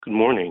Good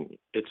morning.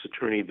 It's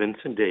Attorney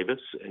Vincent Davis,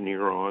 and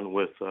you're on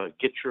with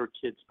Get Your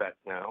Kids Back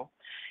Now.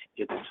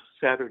 It's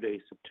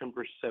Saturday,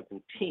 September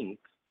 17th,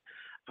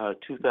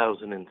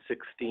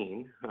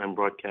 2016. I'm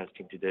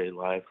broadcasting today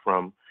live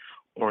from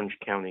Orange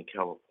County,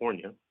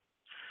 California.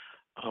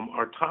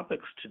 Our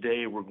topics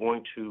today, we're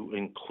going to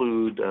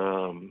include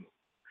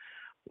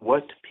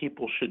what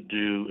people should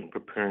do in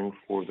preparing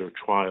for their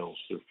trials,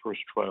 their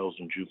first trials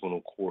in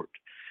juvenile court.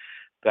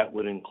 That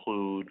would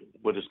include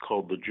what is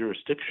called the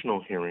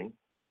jurisdictional hearing,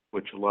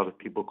 which a lot of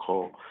people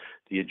call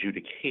the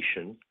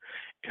adjudication,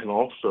 and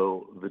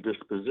also the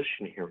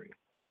disposition hearing.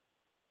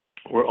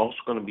 We're also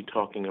going to be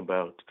talking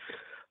about,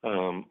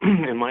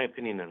 in my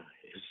opinion, a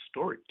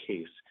historic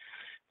case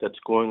that's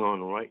going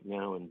on right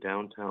now in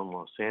downtown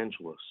Los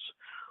Angeles,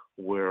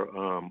 where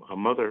a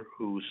mother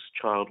whose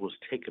child was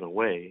taken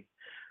away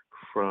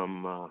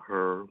from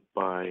her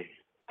by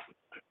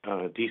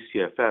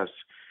DCFS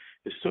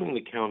is suing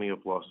the County of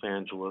Los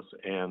Angeles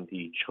and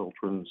the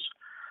children's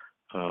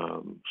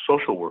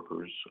social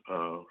workers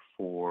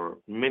for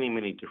many,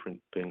 many different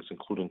things,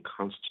 including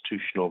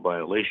constitutional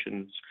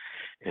violations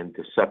and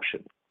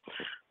deception.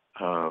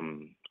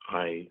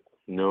 I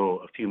know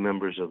a few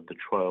members of the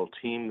trial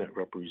team that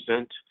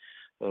represent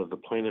the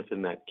plaintiff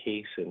in that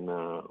case, and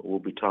we'll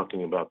be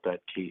talking about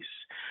that case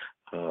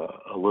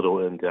a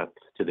little in depth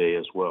today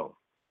as well.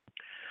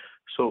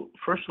 So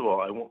first of all,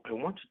 I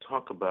want to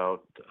talk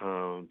about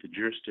the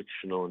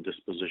jurisdictional and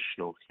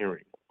dispositional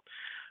hearing.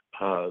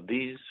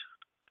 These,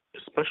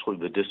 especially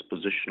the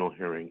dispositional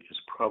hearing, is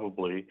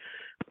probably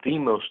the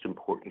most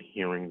important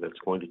hearing that's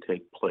going to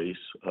take place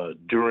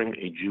during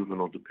a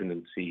juvenile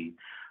dependency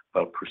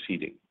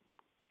proceeding.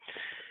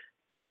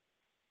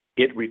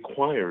 It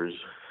requires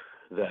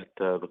that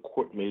the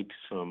court make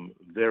some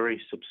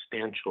very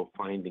substantial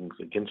findings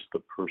against the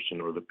person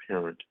or the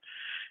parent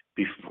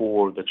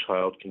before the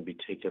child can be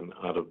taken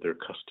out of their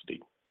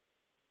custody.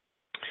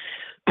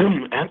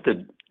 At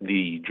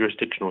the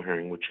jurisdictional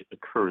hearing, which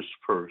occurs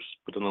first,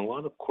 but in a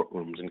lot of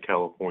courtrooms in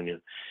California,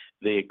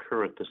 they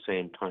occur at the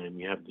same time.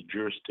 You have the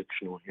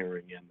jurisdictional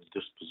hearing and the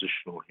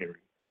dispositional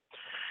hearing.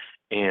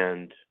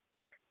 And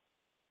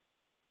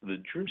the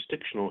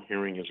jurisdictional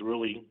hearing is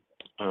really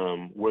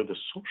where the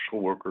social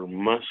worker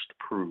must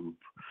prove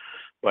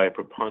by a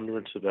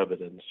preponderance of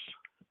evidence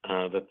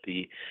that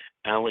the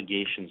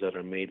allegations that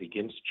are made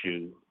against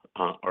you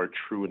are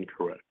true and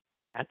correct.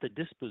 At the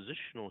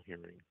dispositional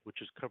hearing,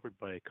 which is covered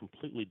by a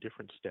completely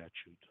different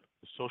statute,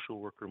 the social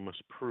worker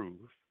must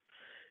prove,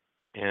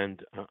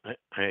 and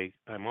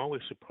I'm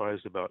always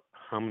surprised about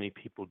how many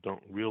people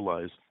don't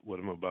realize what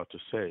I'm about to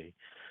say,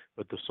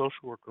 but the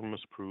social worker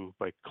must prove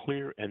by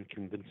clear and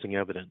convincing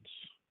evidence,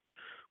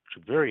 which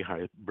is a very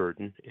high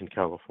burden in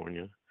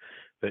California,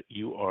 that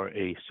you are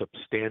a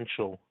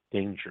substantial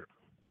danger.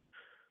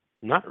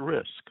 Not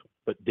risk,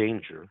 but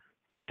danger,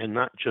 and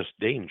not just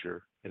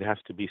danger. It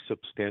has to be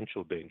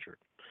substantial danger.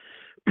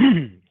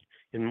 In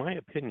my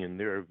opinion,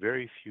 there are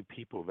very few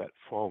people that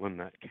fall in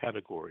that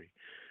category,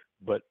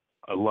 but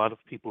a lot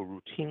of people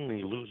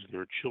routinely lose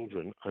their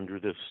children under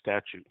this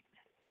statute,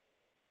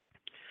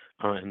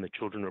 and the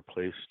children are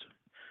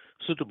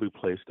suitably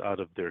placed out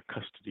of their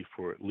custody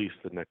for at least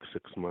the next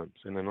 6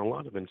 months. And in a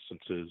lot of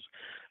instances,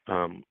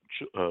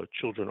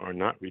 children are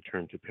not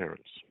returned to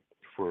parents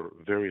for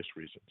various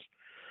reasons.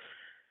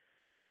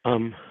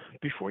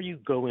 Before you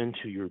go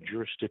into your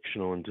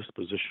jurisdictional and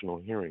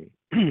dispositional hearing,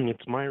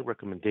 it's my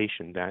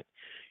recommendation that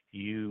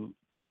you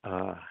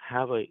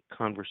have a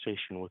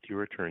conversation with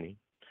your attorney,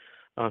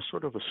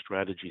 sort of a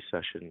strategy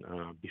session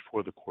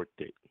before the court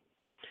date.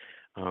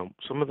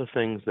 Some of the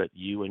things that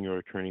you and your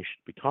attorney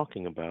should be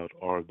talking about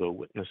are the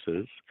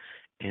witnesses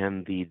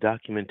and the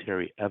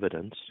documentary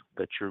evidence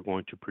that you're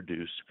going to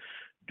produce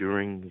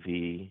during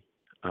the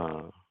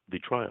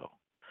trial.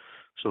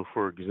 So,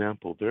 for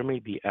example, there may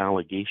be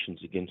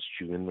allegations against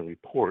you in the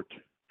report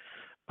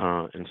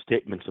and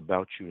statements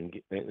about you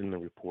in the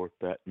report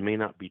that may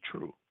not be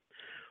true.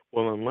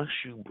 Well, unless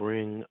you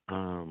bring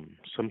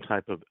some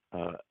type of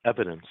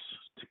evidence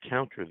to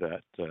counter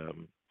that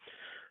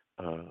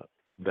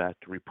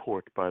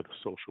report by the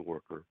social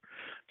worker,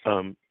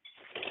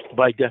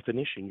 by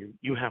definition,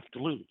 you have to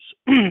lose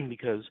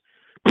because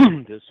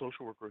the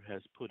social worker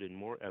has put in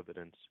more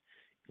evidence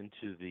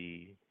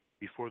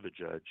before the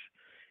judge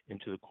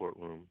into the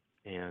courtroom,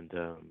 and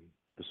the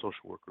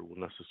social worker will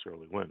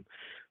necessarily win.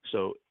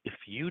 So if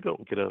you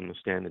don't get on the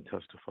stand and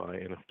testify,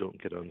 and if you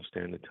don't get on the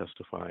stand and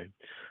testify,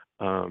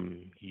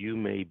 you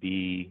may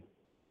be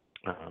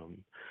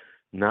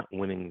not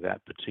winning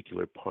that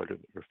particular part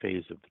of or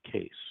phase of the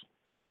case.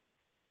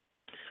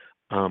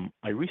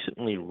 I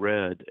recently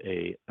read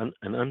an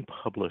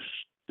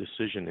unpublished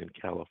decision in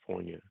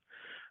California.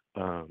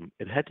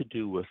 It had to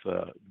do with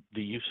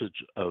the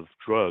usage of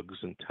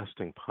drugs and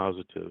testing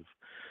positive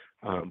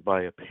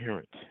by a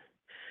parent.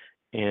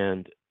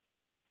 And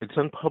it's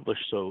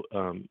unpublished, so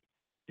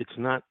it's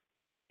not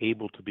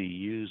able to be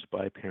used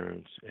by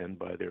parents and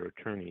by their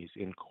attorneys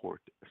in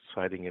court,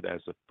 citing it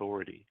as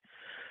authority.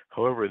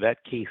 However,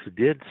 that case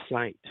did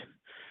cite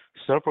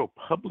several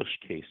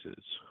published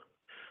cases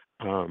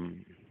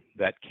um,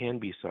 that can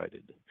be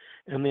cited.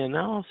 And the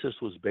analysis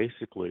was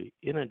basically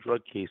in a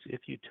drug case,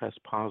 if you test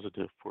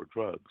positive for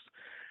drugs,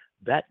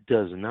 that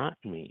does not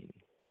mean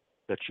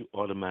that you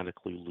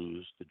automatically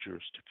lose the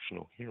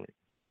jurisdictional hearing.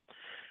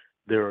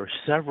 There are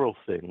several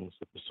things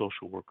that the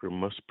social worker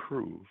must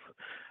prove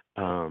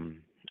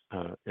um,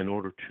 in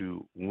order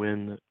to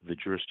win the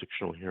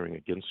jurisdictional hearing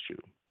against you.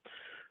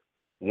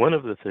 One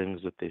of the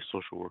things that the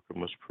social worker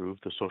must prove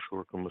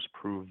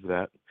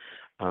that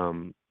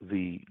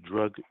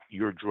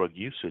your drug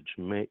usage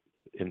may,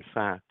 in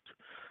fact,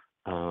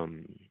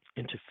 um,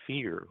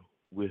 interfere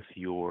with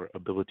your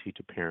ability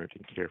to parent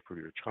and care for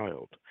your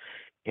child,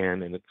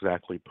 and it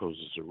exactly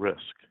poses a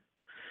risk.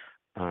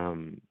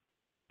 Um,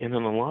 and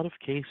in a lot of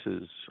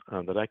cases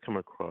that I come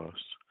across,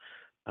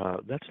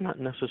 that's not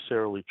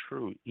necessarily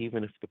true,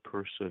 even if the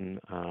person,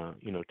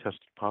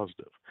 tested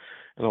positive.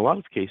 In a lot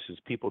of cases,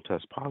 people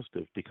test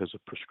positive because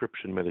of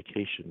prescription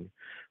medication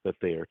that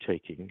they are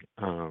taking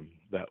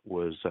that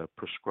was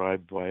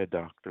prescribed by a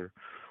doctor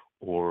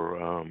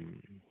or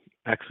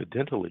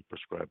accidentally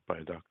prescribed by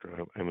a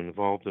doctor. I'm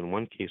involved in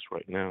one case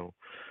right now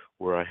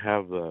where I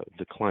have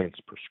the client's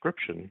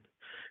prescription,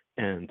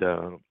 and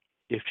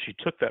if she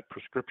took that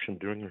prescription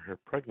during her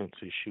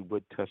pregnancy, she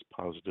would test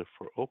positive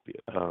for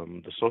opiate.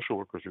 The social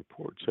worker's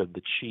report said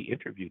that she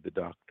interviewed the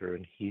doctor,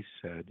 and he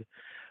said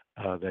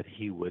that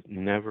he would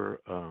never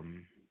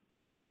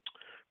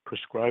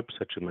prescribe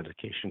such a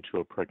medication to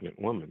a pregnant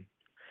woman.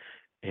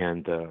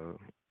 And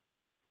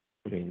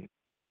I mean,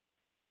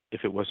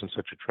 if it wasn't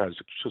such a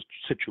tragic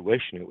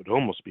situation, it would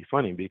almost be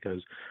funny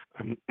because,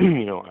 I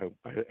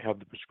have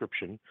the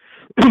prescription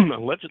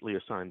allegedly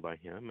assigned by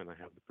him, and I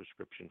have the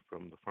prescription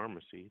from the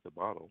pharmacy, the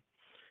bottle.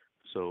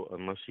 So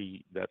unless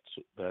that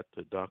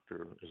the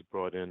doctor is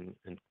brought in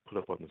and put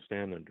up on the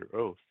stand under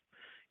oath,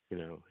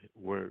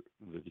 where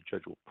the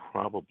judge will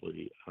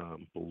probably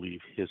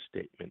believe his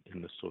statement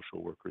in the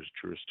social worker's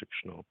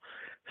jurisdictional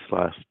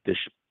slash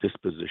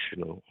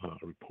dispositional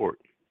report.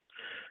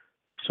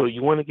 So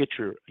you want to get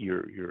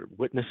your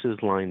witnesses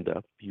lined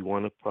up. You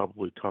want to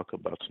probably talk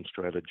about some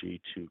strategy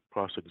to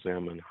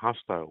cross-examine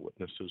hostile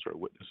witnesses or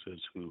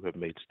witnesses who have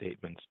made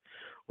statements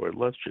or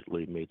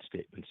allegedly made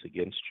statements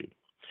against you.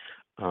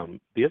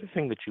 The other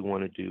thing that you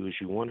want to do is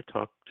you want to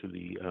talk to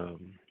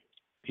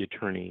the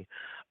attorney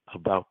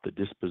about the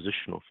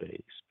dispositional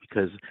phase,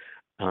 because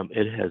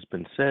it has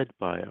been said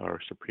by our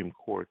Supreme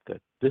Court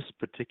that this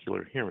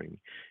particular hearing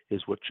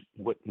is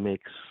what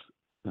makes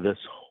this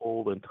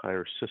whole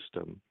entire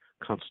system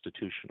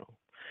constitutional.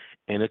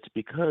 And it's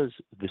because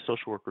the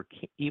social worker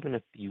can't, even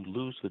if you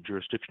lose the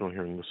jurisdictional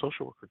hearing, the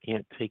social worker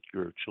can't take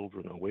your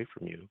children away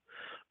from you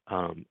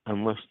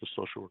unless the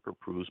social worker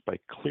proves by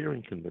clear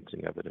and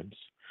convincing evidence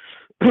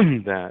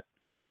that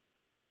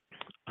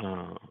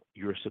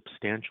you're a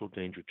substantial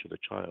danger to the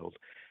child,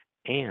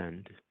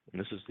 and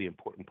this is the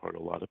important part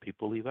a lot of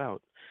people leave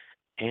out,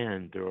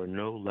 and there are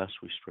no less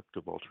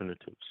restrictive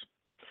alternatives.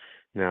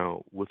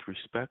 Now, with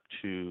respect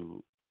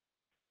to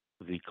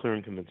the clear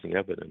and convincing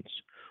evidence,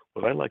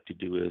 what I like to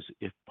do is,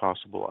 if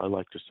possible, I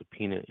like to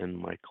subpoena in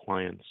my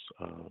clients'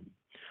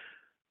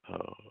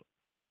 uh,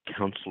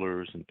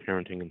 counselors and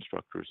parenting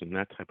instructors and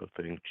that type of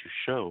thing to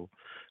show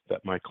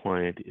that my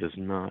client is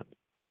not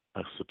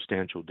a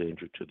substantial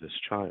danger to this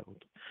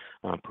child.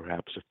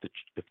 Perhaps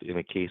if in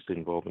a case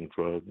involving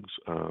drugs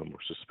or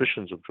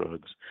suspicions of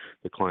drugs,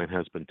 the client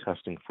has been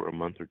testing for a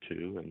month or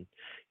two, and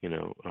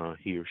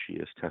he or she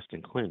is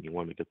testing clean. You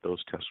want to get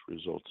those test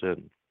results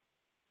in.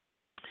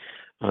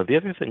 The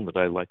other thing that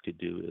I like to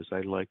do is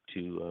I like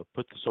to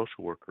put the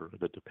social worker,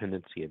 the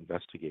dependency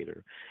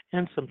investigator,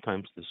 and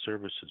sometimes the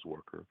services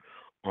worker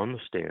on the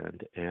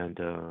stand and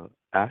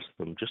ask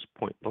them just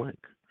point blank,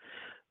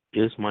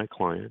 is my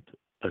client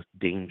a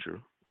danger,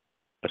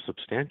 a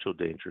substantial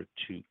danger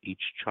to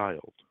each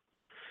child?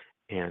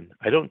 And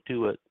I don't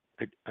do it,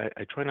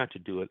 I try not to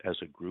do it as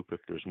a group if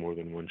there's more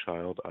than one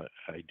child.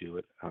 I do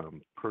it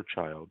per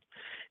child.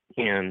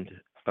 And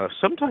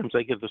sometimes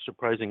I get the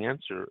surprising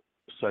answer,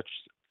 such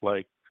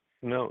like,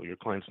 no, your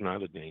client's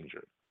not a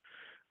danger.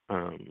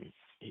 Um,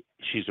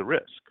 she's a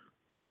risk,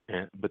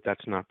 but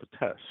that's not the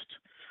test.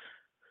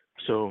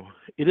 So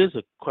it is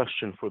a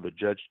question for the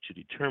judge to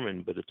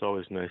determine, but it's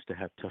always nice to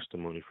have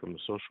testimony from the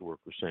social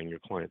worker saying your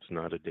client's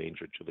not a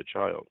danger to the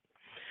child.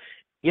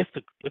 If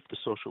the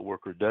social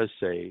worker does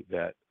say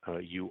that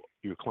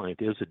your client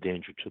is a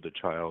danger to the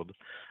child,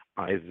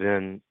 I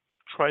then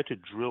try to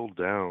drill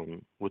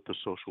down with the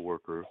social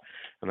worker,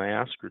 and I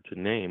ask her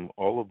to name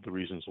all of the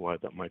reasons why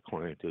that my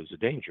client is a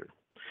danger.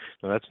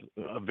 Now that's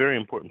a very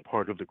important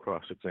part of the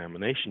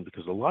cross-examination,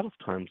 because a lot of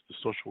times the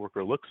social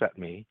worker looks at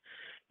me,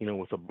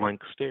 with a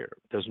blank stare,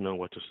 doesn't know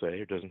what to say,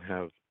 or doesn't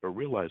have, or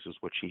realizes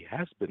what she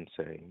has been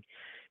saying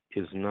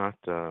is not,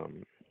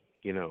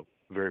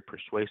 very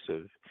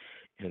persuasive,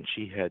 and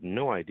she had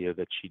no idea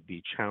that she'd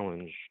be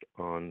challenged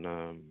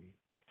on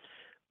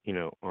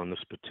on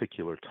this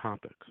particular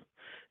topic.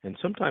 And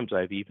sometimes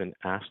I've even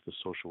asked the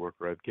social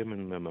worker, I've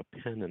given them a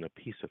pen and a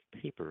piece of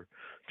paper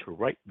to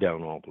write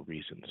down all the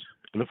reasons.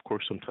 And of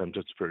course, sometimes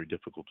it's very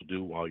difficult to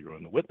do while you're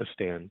on the witness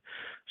stand.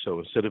 So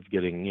instead of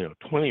getting,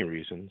 20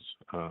 reasons,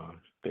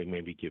 they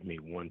maybe give me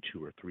one,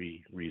 two, or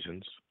three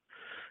reasons.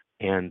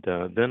 And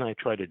then I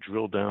try to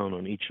drill down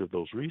on each of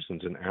those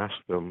reasons and ask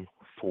them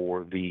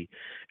for the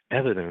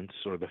evidence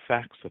or the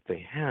facts that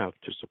they have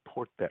to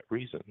support that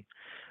reason.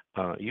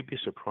 You'd be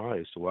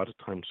surprised. A lot of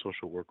times,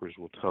 social workers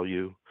will tell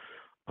you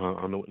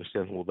on the witness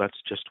stand, "Well,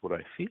 that's just what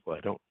I feel.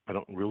 I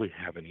don't really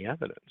have any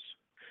evidence."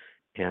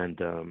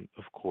 And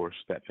of course,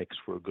 that makes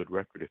for a good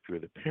record if you're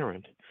the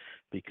parent,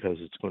 because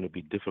it's going to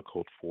be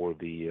difficult for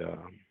the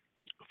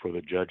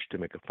judge to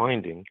make a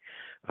finding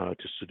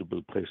to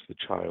suitably place the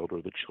child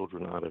or the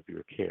children out of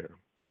your care.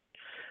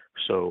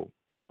 So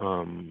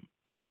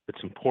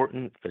it's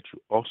important that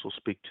you also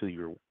speak to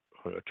your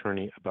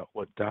attorney about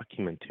what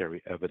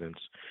documentary evidence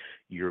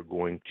you're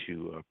going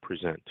to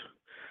present.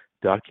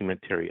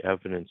 Documentary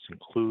evidence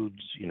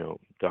includes,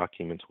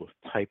 documents with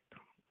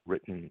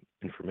typewritten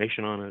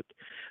information on it.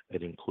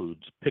 It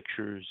includes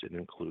pictures. It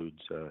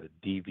includes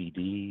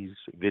DVDs,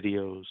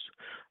 videos.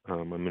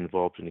 I'm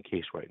involved in a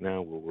case right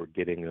now where we're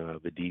getting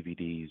the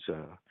DVDs,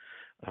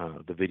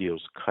 the videos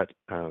cut,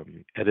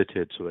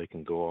 edited so they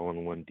can go all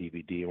on one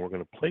DVD, and we're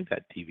going to play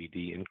that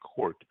DVD in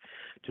court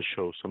to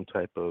show some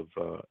type of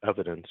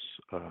evidence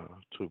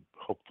to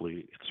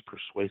hopefully it's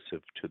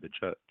persuasive to the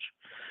judge.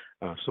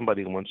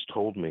 Somebody once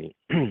told me,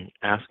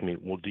 asked me,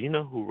 "Well, do you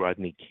know who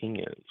Rodney King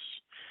is?"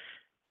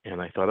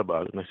 And I thought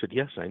about it, and I said,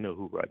 "Yes, I know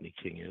who Rodney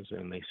King is."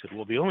 And they said,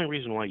 "Well, the only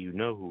reason why you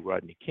know who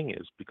Rodney King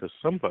is because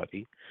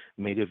somebody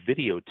made a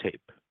videotape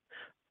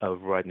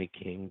of Rodney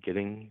King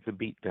getting the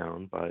beat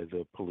down by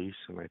the police."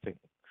 And I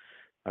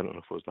don't know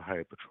if it was the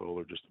Highway Patrol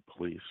or just the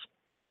police,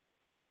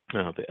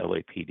 the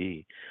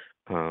LAPD,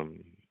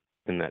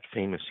 in that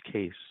famous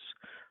case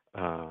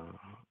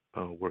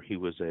where he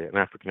was an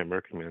African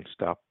American man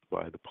stopped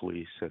by the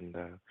police and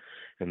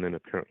then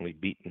apparently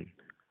beaten.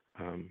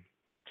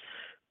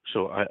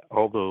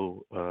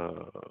 Although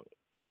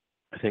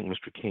I think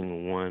Mr.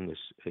 King won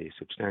a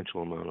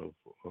substantial amount of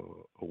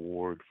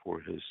award for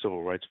his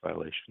civil rights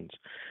violations,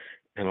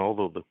 and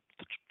although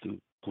the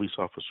police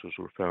officers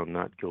were found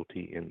not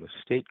guilty in the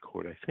state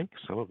court, I think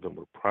some of them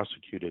were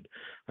prosecuted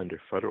under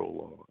federal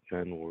law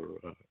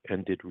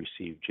and did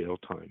receive jail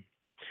time.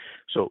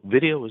 So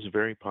video is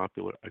very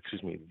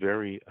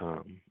very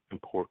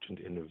important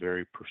and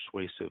very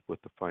persuasive with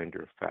the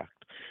finder of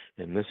fact.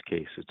 In this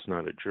case, it's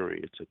not a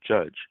jury, it's a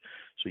judge.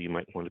 So you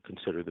might want to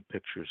consider the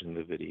pictures in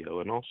the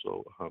video and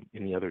also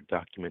any other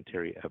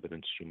documentary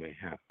evidence you may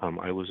have.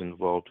 I was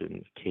involved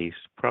in a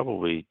case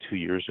probably 2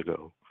 years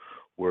ago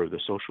where the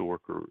social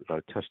worker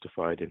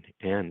testified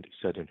and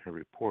said in her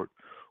report,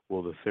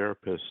 "Well, the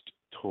therapist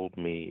told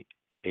me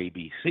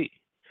ABC."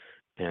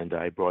 And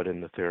I brought in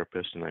the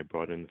therapist, and I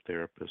brought in the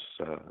therapist's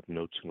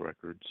notes and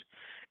records.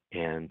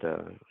 And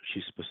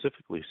she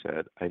specifically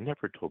said, "I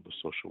never told the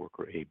social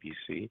worker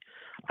ABC.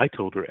 I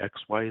told her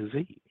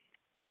XYZ,"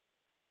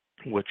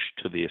 which,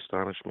 to the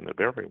astonishment of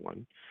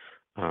everyone,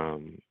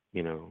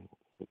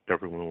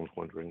 everyone was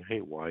wondering,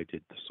 hey, why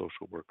did the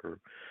social worker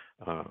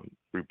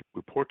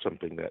report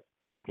something that,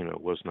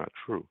 was not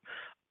true?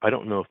 I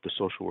don't know if the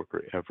social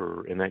worker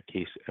ever, in that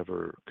case,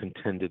 ever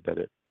contended that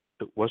it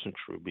wasn't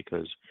true,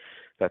 because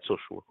that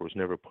social worker was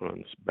never put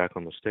back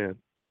on the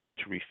stand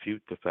to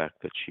refute the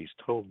fact that she's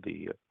told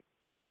the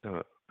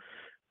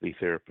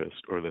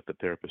therapist, or that the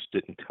therapist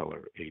didn't tell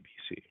her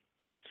ABC.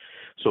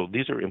 So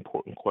these are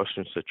important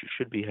questions that you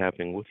should be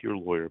having with your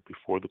lawyer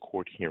before the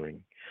court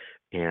hearing,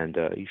 and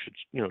you should,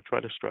 try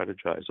to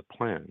strategize a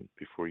plan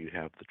before you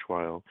have the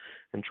trial,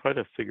 and try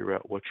to figure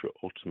out what your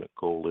ultimate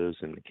goal is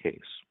in the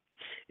case.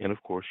 And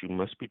of course, you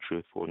must be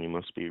truthful and you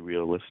must be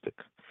realistic.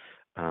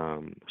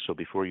 So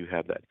before you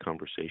have that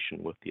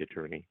conversation with the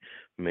attorney,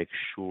 make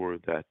sure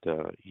that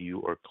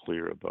you are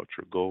clear about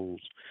your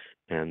goals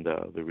and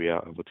the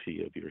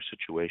reality of your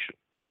situation.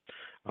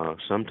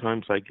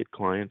 Sometimes I get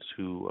clients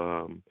who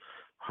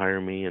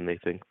hire me and they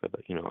think that,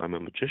 I'm a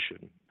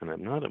magician, and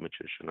I'm not a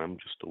magician. I'm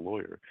just a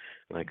lawyer,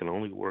 and I can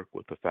only work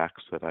with the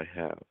facts that I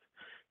have.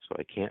 So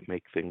I can't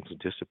make things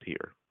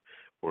disappear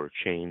or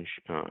change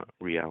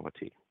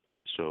reality.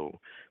 So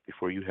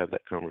before you have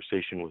that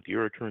conversation with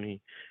your attorney,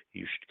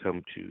 you should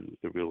come to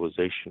the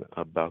realization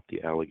about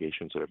the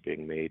allegations that are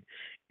being made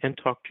and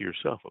talk to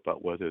yourself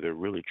about whether they're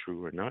really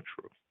true or not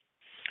true.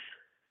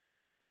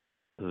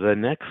 The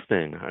next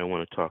thing I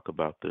want to talk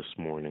about this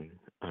morning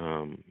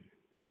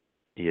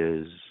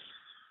is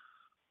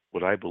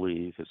what I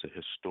believe is a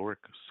historic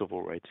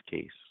civil rights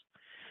case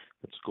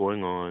that's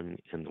going on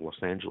in the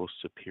Los Angeles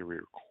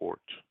Superior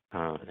Court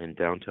in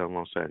downtown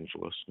Los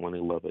Angeles,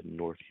 111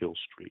 North Hill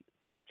Street.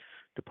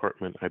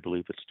 Department, I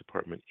believe it's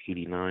Department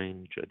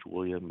 89, Judge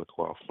William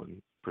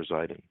McLaughlin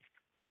presiding.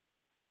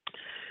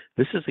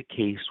 This is a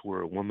case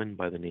where a woman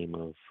by the name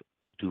of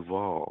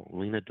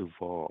Lena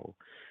Duval,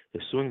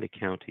 is suing the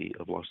county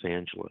of Los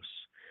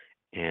Angeles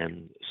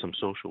and some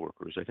social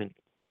workers, I think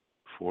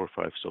 4 or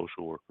 5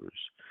 social workers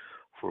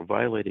for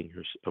violating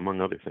her, among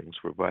other things,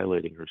 for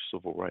violating her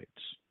civil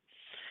rights.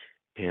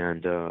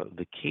 And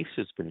the case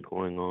has been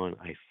going on,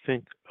 I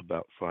think,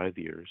 about 5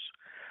 years.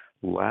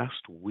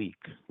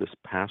 This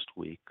past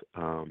week,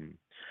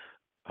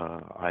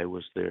 I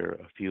was there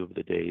a few of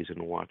the days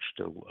and watched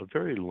a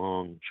very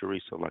long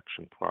jury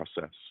selection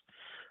process,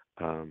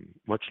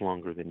 much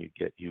longer than you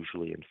get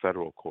usually in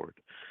federal court.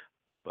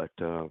 But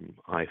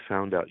I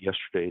found out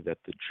yesterday that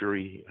the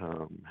jury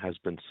has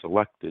been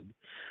selected.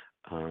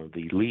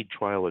 The lead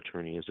trial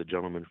attorney is a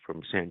gentleman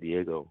from San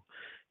Diego.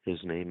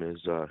 His name is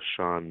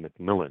Sean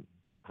McMillan.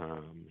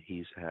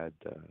 He's had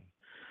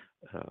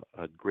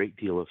a great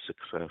deal of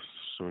success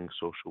suing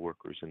social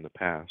workers in the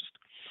past,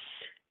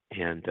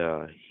 and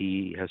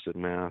he has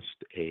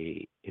amassed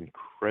a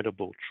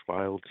incredible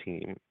trial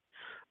team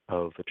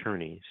of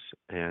attorneys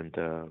and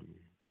a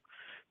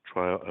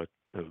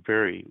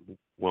very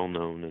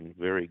well-known and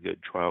very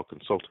good trial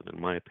consultant, in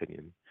my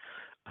opinion,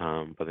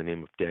 by the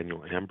name of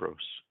Daniel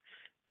Ambrose.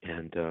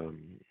 And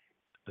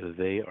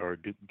they are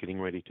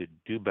getting ready to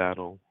do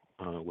battle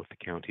with the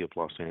County of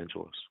Los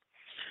Angeles,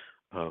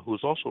 who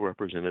is also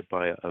represented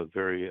by a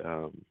very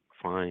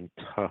fine,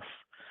 tough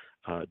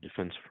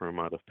defense firm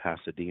out of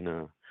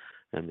Pasadena,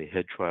 and the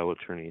head trial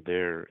attorney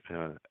there,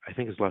 I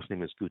think his last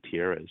name is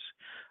Gutierrez,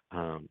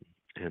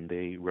 and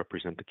they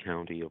represent the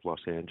County of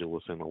Los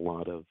Angeles in a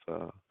lot of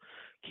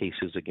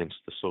cases against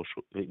the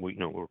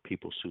where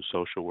people sue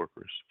social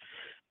workers.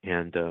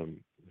 And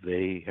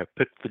they have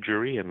picked the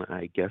jury, and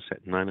I guess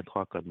at 9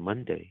 o'clock on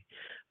Monday,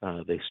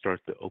 they start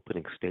the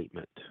opening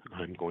statement.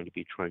 I'm going to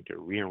be trying to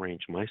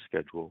rearrange my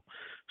schedule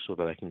so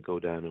that I can go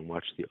down and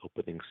watch the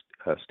opening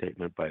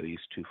statement by these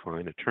two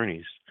fine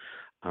attorneys.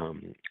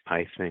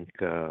 I think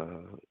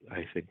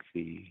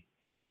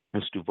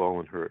Ms. Duvall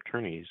and her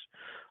attorneys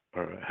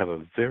have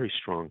a very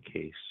strong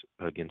case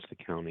against the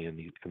county and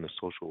the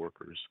social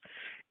workers,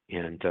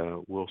 and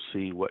we'll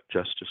see what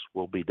justice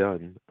will be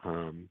done.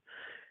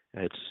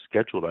 It's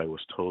scheduled, I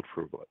was told,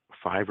 for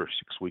 5 or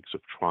 6 weeks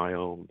of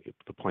trial.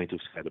 The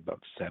plaintiffs had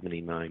about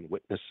 79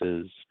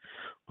 witnesses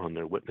on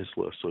their witness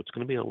list, so it's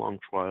going to be a long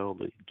trial.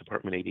 The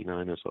Department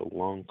 89 is a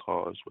long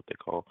cause, what they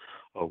call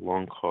a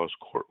long cause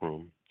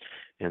courtroom,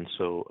 and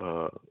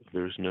so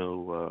there's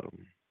no.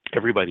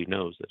 Everybody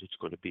knows that it's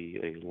going to be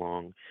a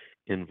long,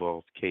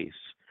 involved case.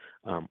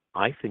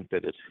 I think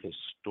that it's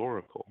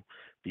historical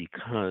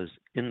because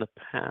in the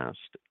past,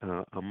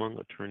 among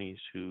attorneys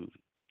who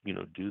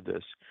do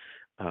this,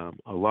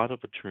 a lot of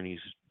attorneys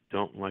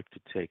don't like to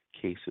take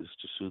cases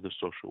to sue the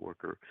social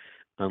worker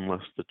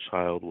unless the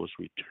child was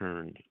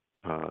returned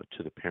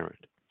to the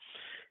parent.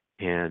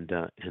 And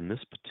in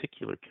this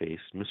particular case,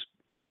 Ms.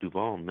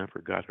 Duvall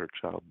never got her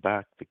child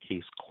back. The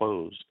case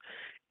closed.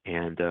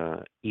 And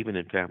even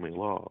in family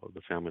law,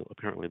 the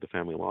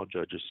family law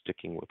judge is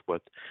sticking with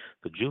what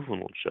the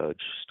juvenile judge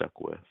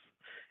stuck with.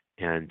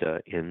 And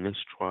in this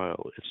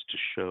trial, it's to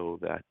show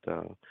that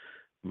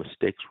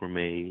mistakes were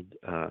made,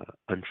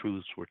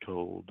 untruths were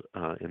told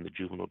in the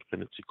juvenile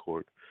dependency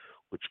court,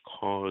 which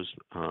caused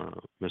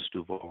Ms.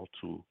 Duvall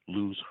to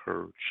lose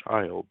her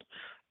child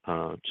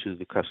to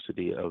the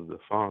custody of the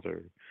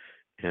father.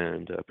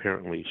 And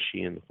apparently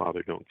she and the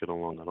father don't get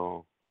along at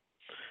all.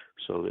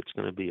 So it's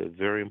going to be a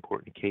very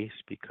important case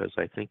because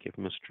I think if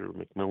Mr.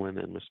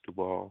 McMillan and Ms.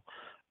 Duvall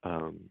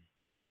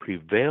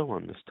prevail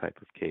on this type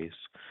of case,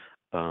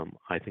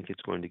 I think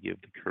it's going to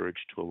give the courage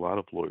to a lot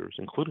of lawyers,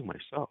 including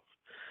myself,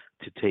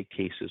 to take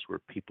cases where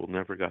people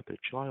never got their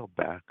child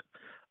back,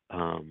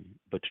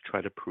 but to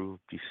try to prove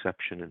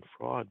deception and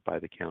fraud by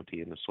the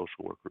county and the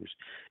social workers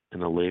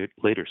in a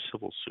later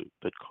civil suit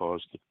that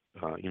caused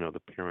the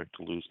parent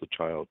to lose the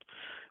child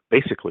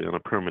basically on a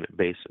permanent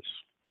basis.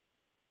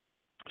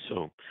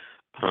 So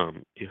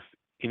if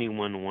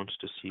anyone wants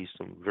to see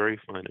some very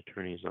fine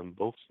attorneys on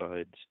both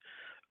sides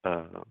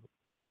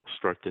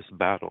start this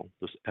battle,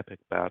 this epic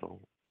battle,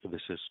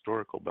 this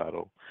historical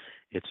battle,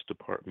 it's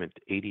Department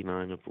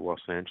 89 of the Los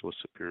Angeles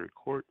Superior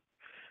Court.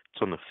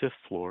 It's on the 5th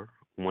floor,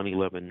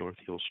 111 North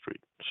Hill Street.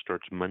 It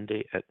starts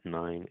Monday at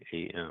 9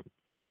 a.m.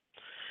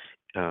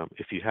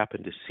 If you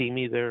happen to see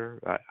me there,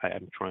 I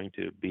am trying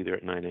to be there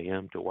at 9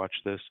 a.m. to watch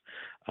this.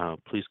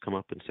 Please come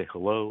up and say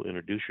hello,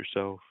 introduce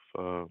yourself.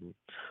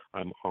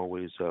 I'm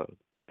always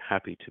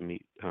happy to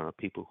meet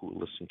people who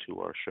listen to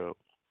our show.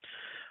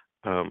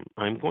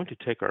 I'm going to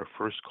take our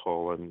first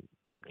call. I'm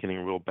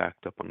getting real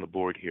backed up on the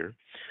board here.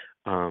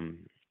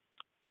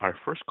 Our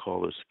first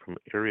call is from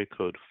area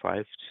code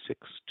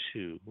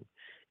 562,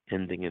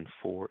 ending in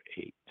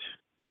 48.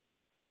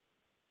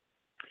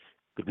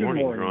 Good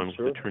morning. You're on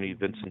with Attorney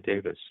Vincent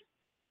Davis.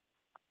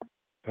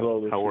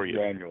 Hello, How are is you?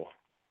 Daniel.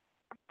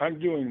 I'm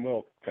doing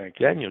well, thank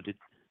you. Daniel,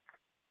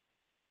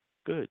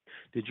 good.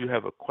 Did you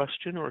have a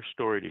question or a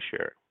story to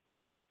share?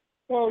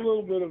 Well, a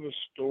little bit of a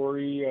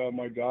story.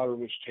 My daughter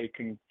was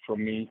taken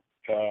from me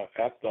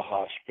at the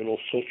hospital.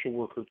 Social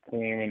worker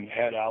came and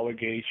had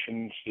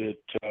allegations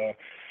that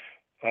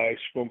I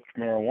smoked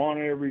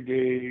marijuana every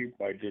day,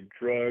 I did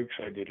drugs,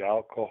 I did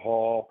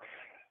alcohol.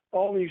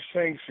 all these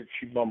things that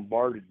she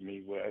bombarded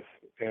me with.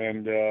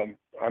 And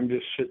I'm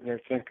just sitting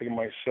there thinking to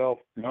myself,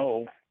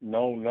 no,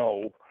 no,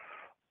 no.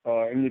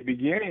 In the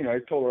beginning, I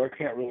told her I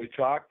can't really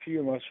talk to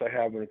you unless I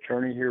have an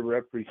attorney here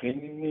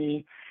representing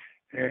me.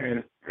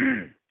 And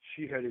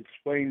she had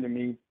explained to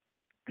me,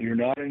 you're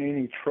not in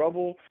any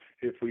trouble.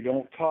 If we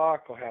don't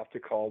talk, I'll have to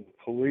call the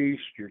police.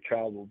 Your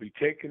child will be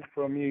taken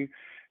from you.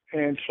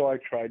 And so I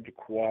tried to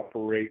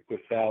cooperate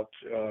without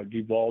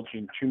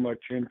divulging too much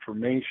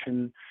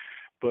information.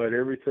 But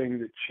everything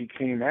that she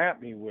came at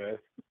me with,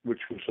 which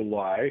was a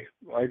lie,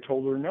 I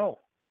told her no,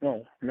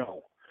 no,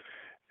 no.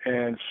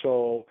 And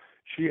so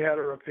she had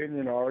her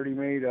opinion already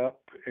made up,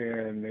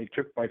 and they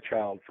took my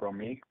child from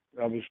me.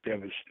 I was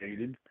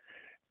devastated.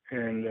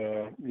 And,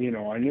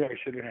 I knew I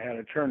should have had an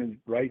attorney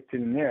right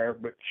then and there,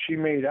 but she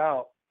made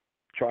out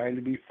trying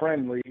to be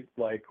friendly,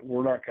 like,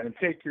 we're not going to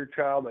take your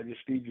child. I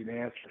just need you to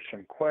answer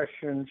some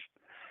questions.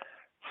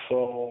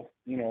 So,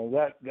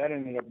 that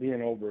ended up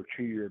being over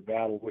a 2-year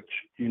battle, which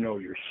you know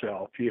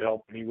yourself. You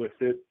helped me with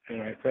it,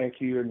 and I thank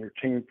you and your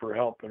team for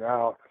helping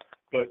out.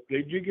 But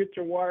they did get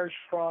their wires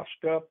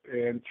crossed up,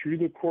 and through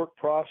the court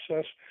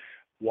process,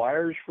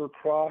 wires were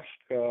crossed.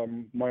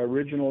 My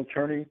original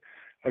attorney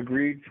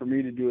agreed for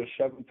me to do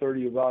a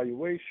 7:30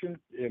 evaluation,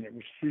 and it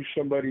was through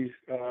somebody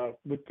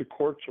with the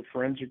courts, a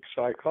forensic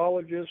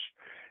psychologist,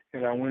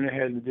 and I went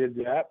ahead and did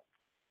that.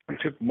 It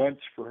took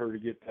months for her to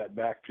get that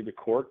back to the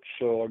court,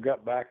 so I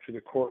got back to the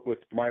court with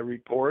my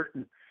report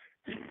and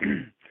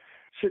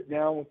sit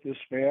down with this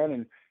man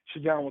and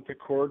sit down with the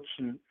courts,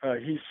 and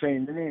he's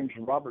saying, your name's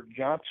Robert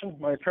Johnson?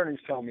 My attorney's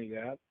telling me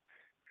that.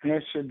 And I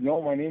said,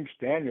 no, my name's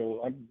Daniel.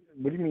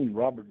 What do you mean,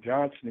 Robert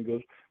Johnson? He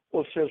goes,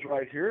 well, it says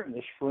right here in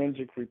this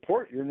forensic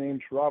report, your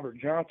name's Robert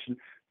Johnson.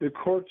 The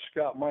court's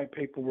got my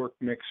paperwork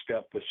mixed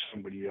up with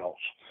somebody else.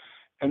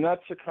 And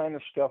that's the kind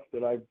of stuff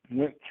that I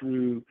went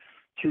through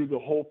the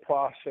whole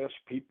process.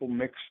 People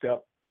mixed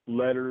up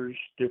letters,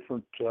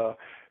 different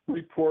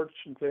reports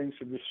and things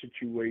of the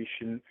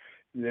situation,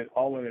 and then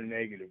all in a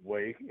negative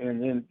way.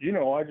 And then,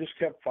 I just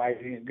kept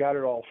fighting and got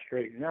it all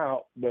straightened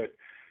out. But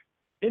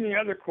in the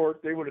other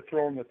court, they would have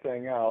thrown the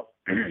thing out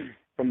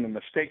from the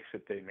mistakes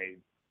that they made.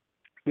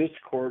 This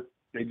court,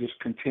 they just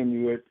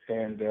continue it,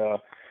 and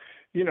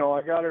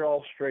I got it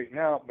all straightened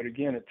out. But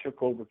again, it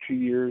took over 2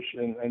 years,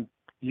 and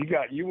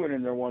you went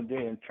in there one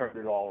day and turned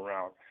it all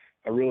around.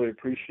 I really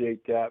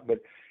appreciate that.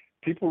 But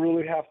people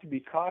really have to be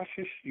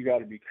cautious. You got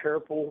to be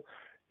careful.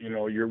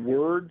 Your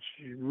words.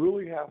 You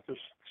really have to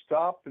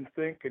stop and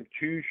think and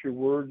choose your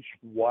words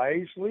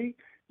wisely.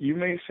 You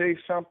may say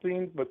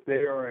something, but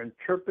they are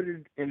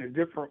interpreted in a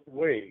different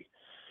way.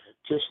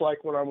 Just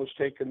like when I was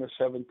taking the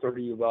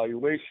 7:30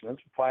 evaluation,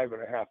 it's a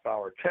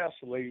 5.5-hour test.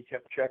 The lady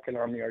kept checking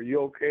on me, are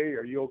you okay?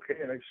 Are you okay?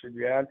 And I said,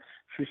 yeah.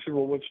 She said,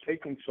 well, what's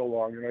taking so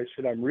long? And I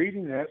said, I'm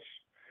reading this,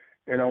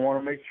 and I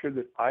want to make sure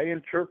that I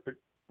interpret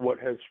what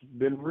has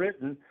been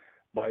written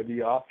by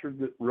the author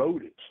that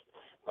wrote it.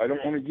 I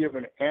don't want to give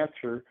an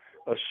answer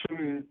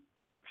assuming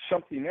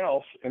something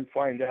else and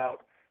find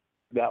out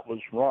that was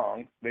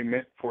wrong. They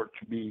meant for it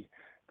to be,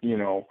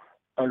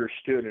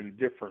 understood in a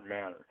different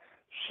manner.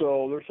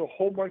 So there's a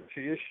whole bunch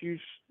of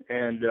issues,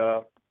 and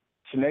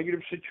it's a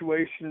negative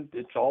situation.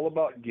 It's all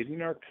about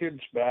getting our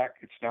kids back.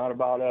 It's not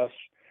about us.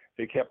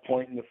 They kept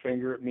pointing the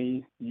finger at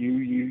me,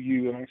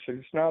 you, and I said,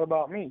 it's not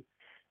about me.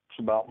 It's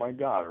about my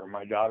daughter.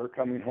 My daughter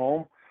coming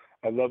home.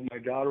 I love my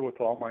daughter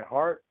with all my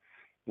heart.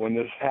 When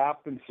this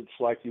happens, it's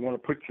like you want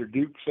to put your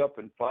dukes up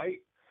and fight,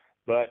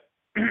 but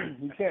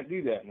you can't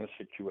do that in this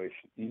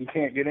situation. You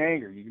can't get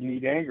angry. You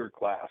need anger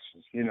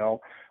classes,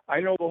 I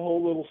know the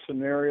whole little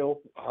scenario,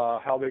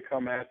 how they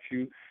come at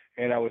you,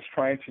 and I was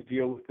trying to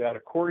deal with that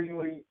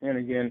accordingly. And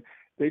again,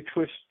 they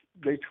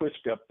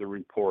twist up the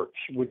reports,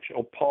 which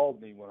appalled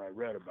me when I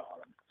read about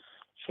them.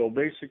 So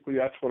basically,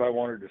 that's what I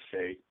wanted to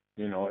say.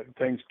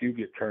 Things do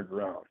get turned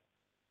around.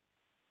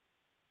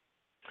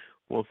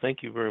 Well,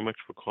 thank you very much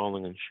for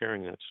calling and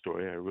sharing that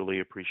story. I really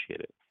appreciate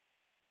it.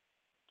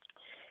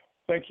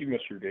 Thank you,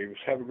 Mr. Davis.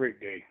 Have a great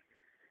day.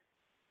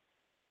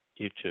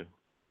 You too.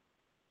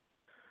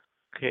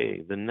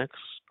 Okay, the next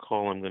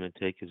call I'm going to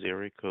take is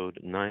area code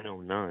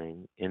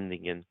 909,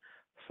 ending in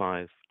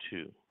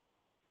 52.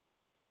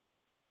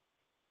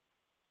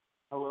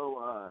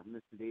 Hello, Mr.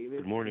 Davis.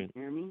 Good morning.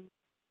 Can you hear me?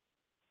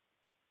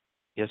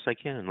 Yes, I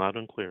can, loud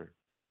and clear.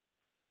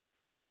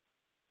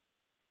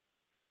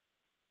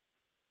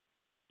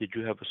 Did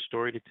you have a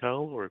story to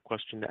tell or a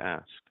question to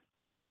ask?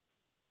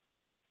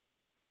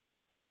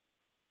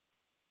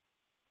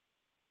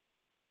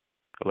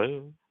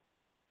 Hello?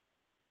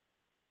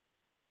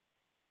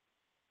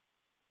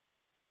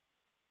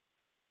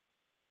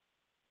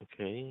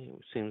 Okay,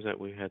 it seems that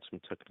we had some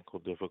technical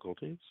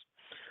difficulties.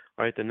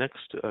 All right, the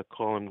next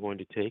call I'm going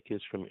to take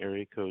is from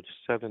area code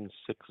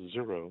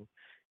 760,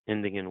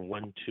 ending in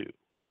 12.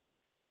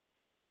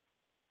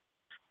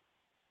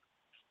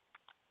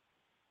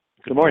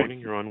 Good morning.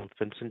 You're on with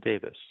Vincent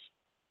Davis.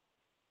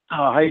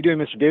 How you doing,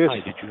 Mr. Davis?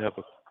 Hi,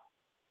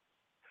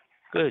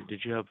 Good. Did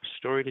you have a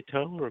story to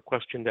tell or a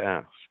question to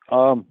ask?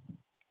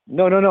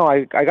 No.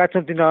 I got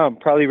something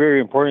probably very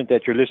important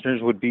that your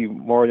listeners would be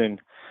more than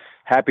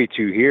happy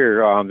to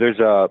hear. There's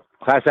a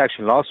class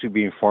action lawsuit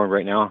being formed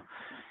right now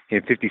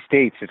in 50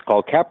 states. It's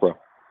called CAPRA.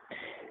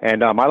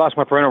 And I lost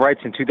my parental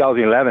rights in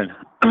 2011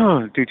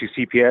 due to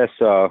CPS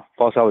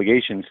false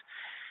allegations.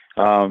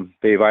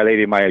 They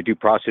violated my due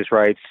process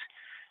rights,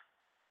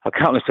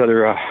 countless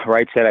other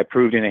rights that I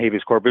proved in a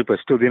habeas corpus, but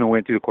still didn't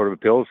win through the Court of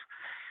Appeals.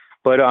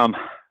 But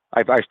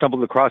I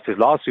stumbled across this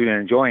lawsuit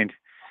and joined.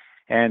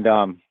 And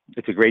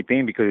it's a great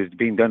thing because it's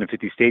being done in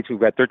 50 states. We've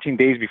got 13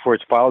 days before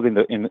it's filed in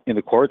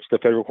the courts, the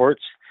federal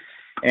courts.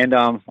 And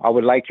I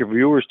would like your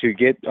viewers to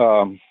get.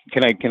 Can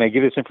I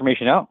give this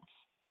information out?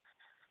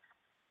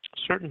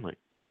 Certainly.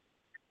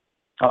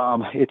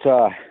 It's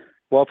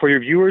well, for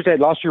your viewers that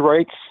lost your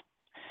rights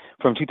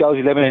from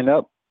 2011 and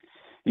up,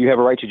 you have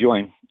a right to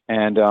join.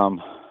 And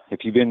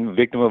if you've been a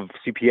victim of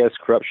CPS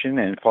corruption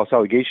and false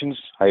allegations,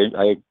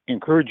 I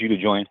encourage you to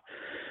join.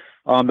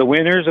 The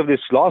winners of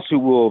this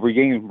lawsuit will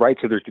regain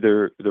rights to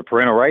their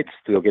parental rights.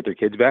 They'll get their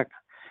kids back,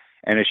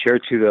 and a share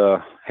to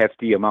the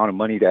hefty amount of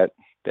money that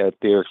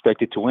they're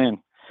expected to win.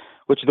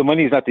 Which the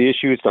money is not the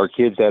issue; it's our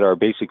kids that are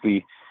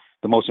basically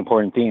the most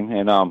important thing.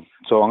 And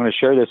so I'm going to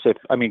share this.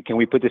 Can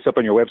we put this up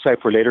on your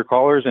website for later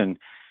callers? And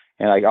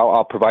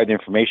I'll provide the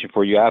information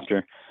for you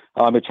after.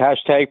 It's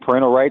hashtag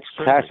parental rights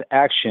class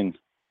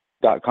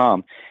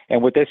action.com.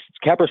 And what this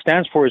CAPRA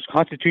stands for is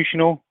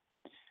Constitution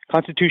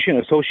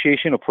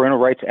Association of Parental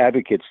Rights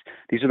Advocates.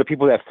 These are the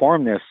people that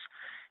form this.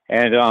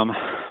 And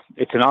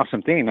it's an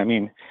awesome thing. I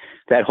mean,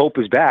 that hope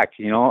is back.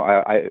 You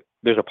know,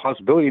 there's a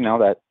possibility now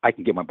that I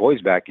can get my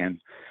boys back. And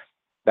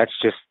that's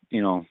just,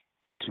 you know,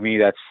 to me,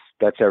 that's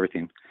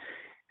everything.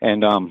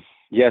 And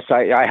yes,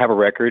 I have a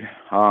record,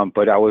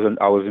 but I was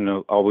in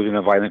a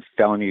violent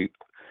felony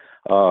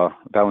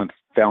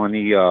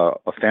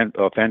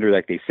offender,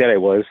 like they said I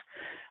was.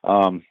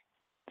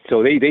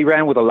 So they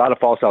ran with a lot of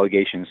false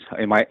allegations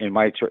in my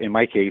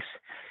case.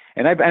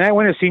 And I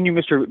went and seen you,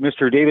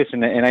 Mr. Davis,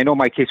 and I know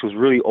my case was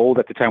really old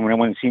at the time when I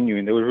went and seen you,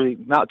 and there was really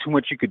not too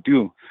much you could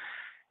do.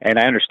 And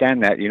I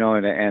understand that, you know,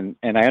 and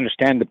I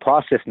understand the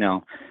process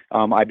now.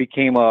 I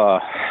became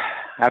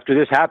after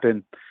this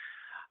happened,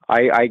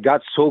 I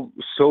got so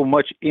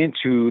much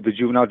into the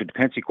juvenile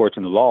dependency courts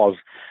and the laws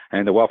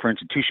and the welfare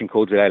institution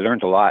codes that I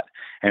learned a lot,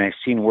 and I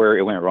seen where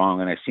it went wrong,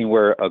 and I seen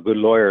where a good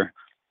lawyer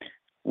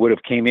would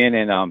have came in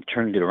and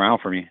turned it around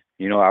for me.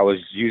 You know, I was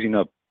using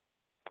a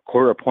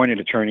court-appointed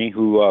attorney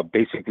who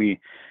basically,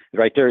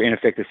 right there,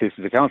 ineffective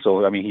assistance of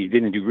counsel. I mean, he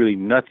didn't do really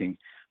nothing,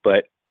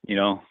 but, you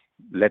know,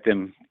 let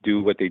them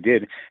do what they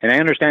did. And I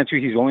understand, too,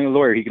 he's only a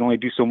lawyer. He can only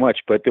do so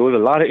much, but there was a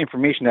lot of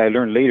information that I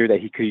learned later that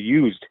he could have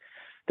used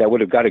that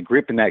would have got a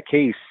grip in that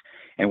case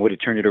and would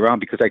have turned it around,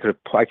 because I could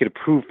have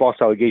proved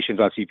false allegations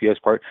on CPS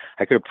part.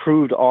 I could have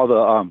proved all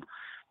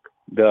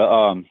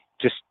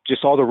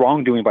just all the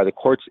wrongdoing by the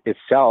courts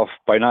itself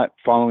by not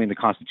following the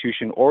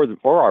Constitution or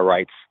our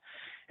rights.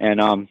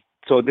 And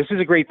so this is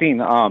a great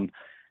thing.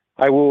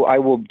 I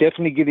will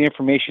definitely give the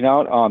information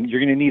out. You're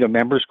going to need a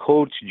members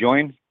code to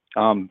join.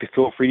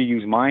 Feel free to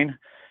use mine.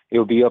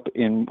 It'll be up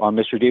on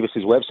Mr.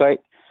 Davis's website.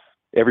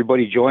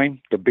 Everybody join.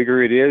 The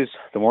bigger it is,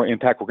 the more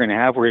impact we're going to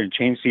have. We're going to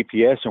change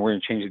CPS, and we're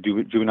going to change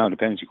the juvenile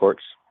dependency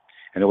courts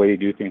and the way they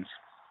do things.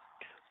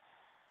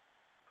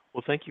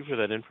 Well, thank you for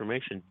that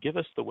information. Give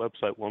us the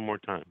website one more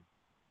time.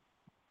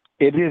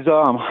 It is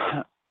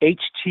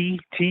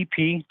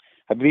HTTP.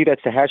 I believe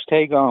that's the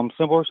hashtag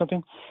symbol or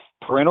something.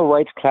 Parental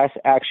Rights Class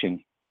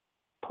Action.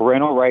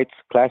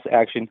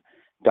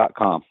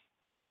 ParentalRightsClassAction.com.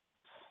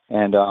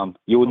 And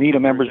you will need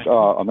a members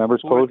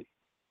code.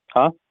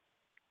 Huh?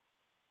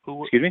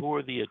 Excuse me? Who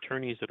are the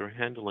attorneys that are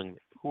handling?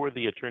 Who are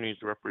the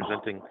attorneys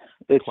representing?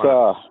 It's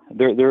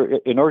they're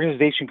an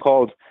organization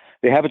called.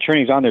 They have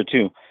attorneys on there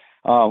too.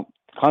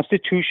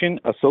 Constitution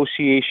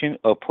Association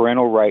of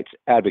Parental Rights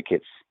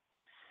Advocates.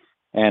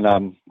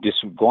 And just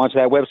go onto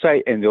that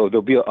website, and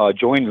there'll be a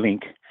join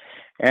link.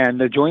 And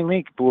the join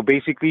link will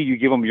basically, you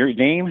give them your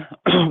name,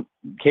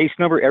 case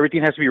number,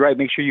 everything has to be right.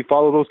 Make sure you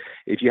follow those.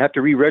 If you have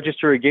to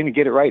re-register again to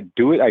get it right,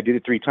 do it. I did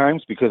it 3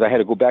 times because I had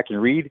to go back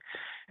and read,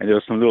 and there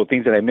were some little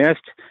things that I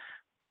missed.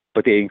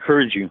 But they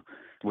encourage you.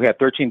 We have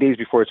 13 days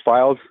before it's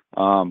filed.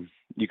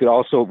 You could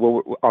also,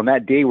 on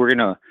that day, we're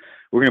gonna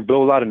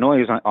blow a lot of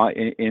noise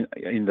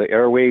in the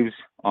airwaves,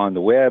 on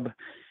the web.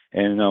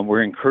 And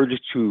we're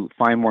encouraged to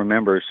find more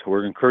members.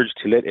 We're encouraged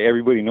to let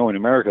everybody know in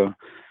America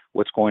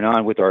what's going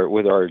on with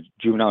our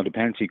juvenile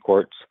dependency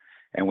courts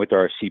and with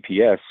our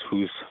CPS,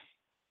 whose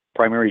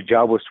primary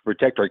job was to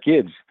protect our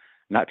kids,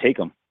 not take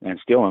them and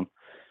steal them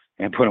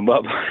and put them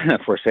up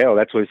for sale.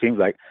 That's what it seems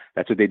like.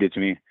 That's what they did to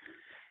me,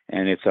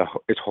 and it's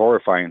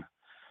horrifying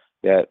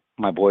that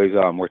my boys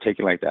were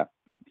taken like that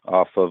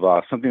off of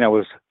something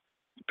that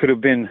could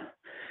have been.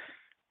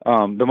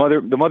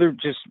 The mother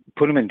just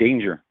put them in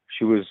danger.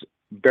 She was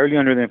barely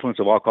under the influence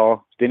of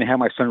alcohol, didn't have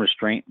my son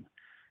restraint,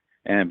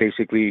 and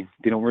basically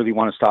didn't really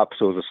want to stop.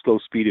 So it was a slow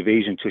speed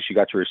evasion until she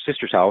got to her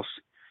sister's house,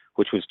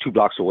 which was 2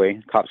 blocks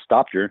away. Cops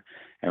stopped her,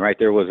 and right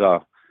there was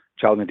a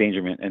child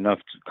endangerment, enough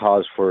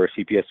cause for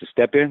CPS to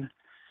step in,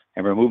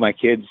 and removed my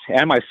kids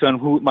and my son,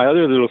 my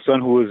other little son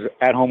who was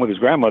at home with his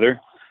grandmother.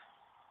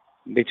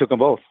 They took them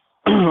both.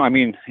 I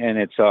mean, and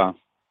it's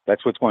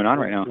that's what's going on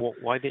right now. Well,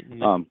 why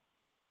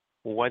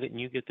didn't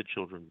you get the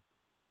children?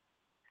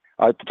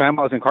 At the time,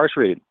 I was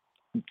incarcerated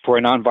for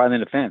a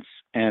nonviolent offense,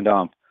 and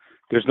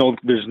there's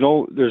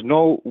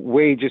no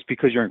way just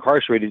because you're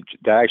incarcerated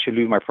that I should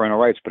lose my parental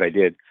rights, but I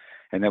did.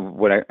 And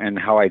then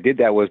how I did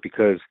that was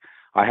because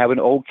I have an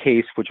old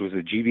case which was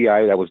a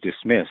GBI that was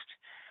dismissed,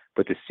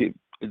 but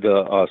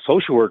the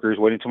social workers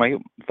went into my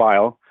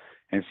file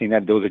and seen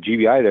that there was a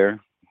GBI there.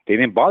 They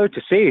didn't bother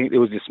to say it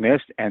was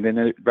dismissed, and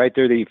then right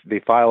there they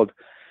filed,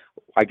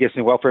 I guess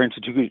in Welfare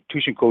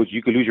Institution Codes,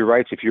 you could lose your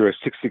rights if you're a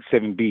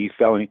 667B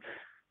felony,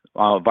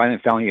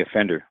 violent felony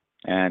offender,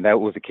 and that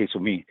was the case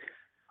with me.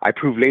 I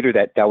proved later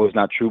that that was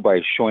not true by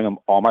showing them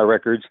all my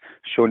records,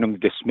 showing them the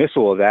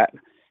dismissal of that,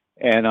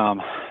 and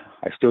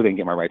I still didn't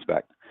get my rights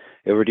back.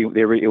 It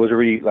was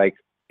already like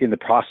in the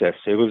process.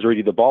 It was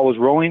already, the ball was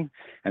rolling,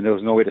 and there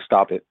was no way to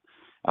stop it.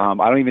 I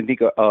don't even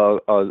think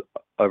a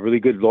really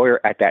good lawyer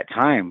at that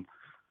time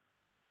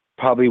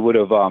probably would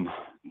have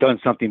done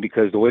something,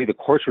 because the way the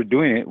courts were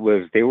doing it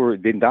was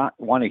did not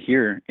want to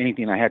hear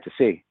anything I had to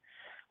say.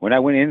 When I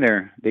went in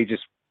there, they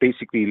just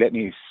basically let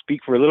me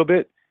speak for a little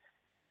bit,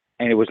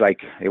 and it was like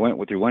they went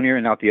through one ear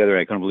and out the other.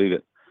 I couldn't believe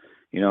it,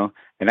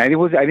 And I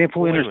didn't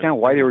fully understand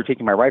why they were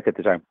taking my rights at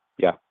the time.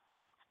 Yeah.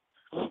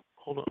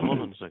 Hold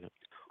on a second.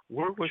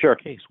 Where was Sure. your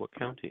case? What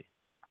county?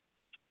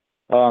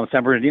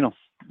 San Bernardino,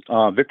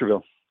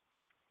 Victorville.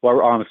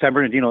 Well, San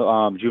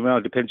Bernardino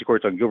Juvenile Dependency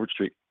Courts on Gilbert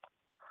Street.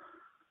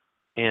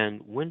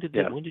 And when did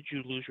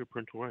you lose your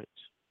parental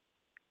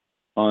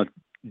rights?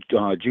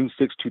 June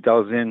 6,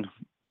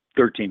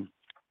 2013.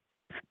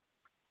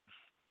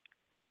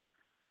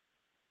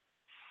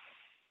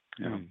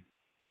 Yeah.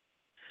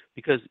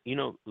 Because,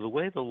 the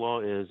way the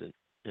law is,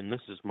 and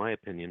this is my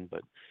opinion,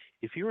 but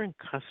if you're in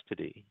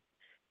custody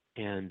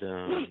and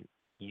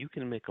you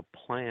can make a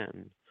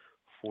plan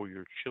for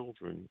your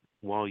children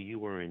while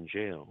you are in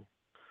jail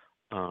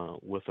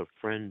with a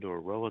friend or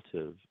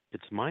relative,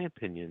 it's my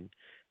opinion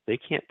they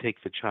can't take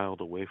the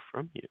child away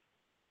from you.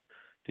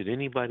 Did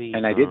anybody?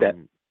 And I did that.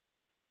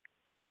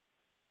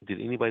 Did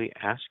anybody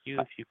ask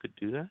you if you could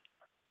do that?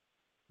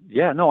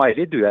 Yeah, no, I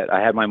did do that.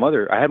 I had my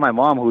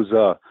mom who's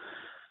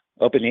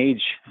up in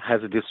age,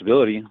 has a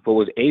disability, but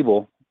was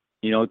able,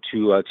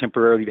 to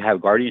temporarily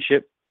have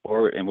guardianship,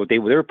 and what they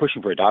were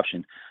pushing for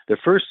adoption. The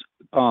first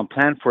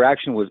plan for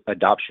action was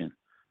adoption,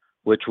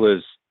 which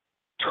was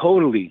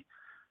totally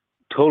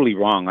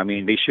wrong. I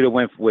mean, they should have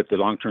went with the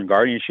long-term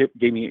guardianship,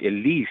 gave me at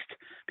least,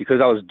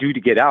 because I was due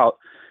to get out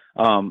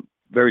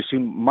very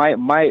soon.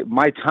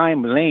 My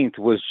time length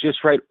was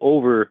just right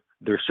over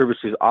their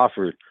services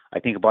offered. I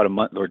think about a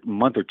month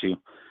or two.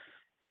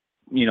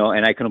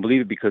 And I couldn't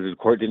believe it because the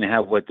court didn't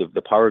have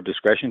the power of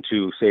discretion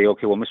to say,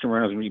 okay, well, Mr.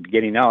 Moreno's going to be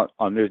getting out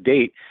on this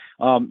date.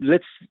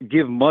 Let's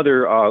give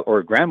mother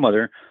or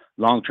grandmother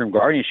long-term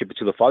guardianship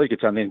until the father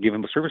gets out, and then give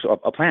him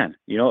a plan,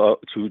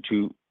 to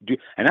do.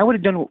 And I would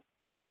have done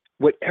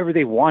whatever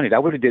they wanted. I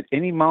would have did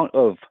any amount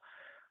of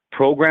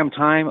program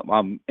time,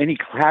 any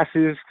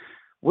classes,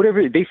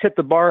 whatever. They set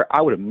the bar,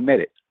 I would have met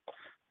it.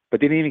 But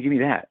they didn't even give me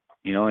that,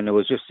 and it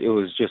was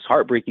just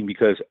heartbreaking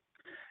because,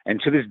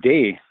 and to this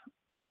day,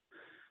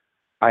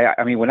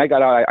 I mean, when I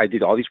got out, I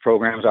did all these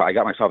programs. I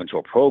got myself into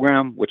a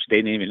program, which they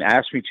didn't even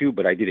ask me to,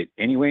 but I did it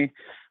anyway.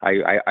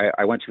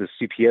 I went to the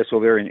CPS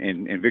over there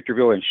in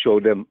Victorville and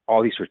showed them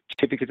all these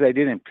certificates I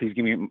did, and please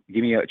give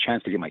me a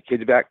chance to get my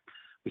kids back.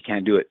 We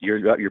can't do it.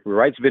 Your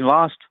rights have been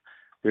lost.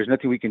 There's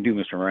nothing we can do,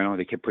 Mr. Moreno.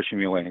 They kept pushing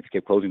me away. They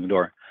kept closing the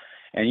door.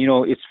 And,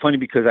 it's funny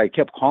because I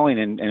kept calling,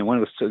 and one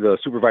of the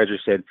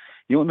supervisors said,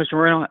 you know what, Mr.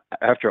 Moreno,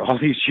 after all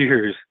these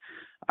years,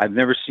 I've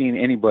never seen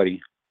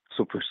anybody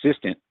so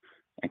persistent,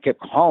 and kept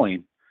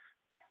calling.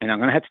 And I'm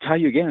going to have to tell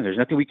you again, there's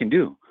nothing we can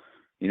do,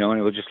 and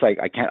it was just like,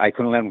 I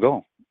couldn't let them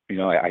go.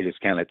 I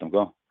just can't let them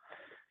go.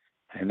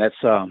 And that's,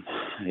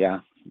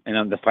 yeah.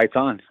 And the fight's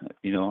on,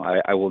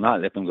 I will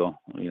not let them go.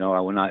 I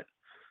will not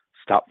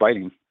stop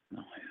fighting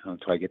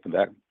until I get them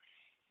back.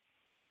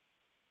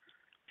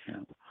 Yeah.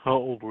 How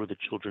old were the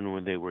children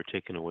when they were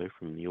taken away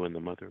from you and the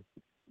mother?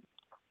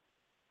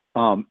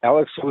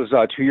 Alex was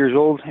 2 years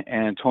old,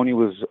 and Tony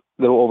was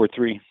a little over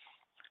 3.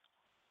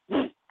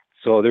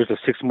 So there's a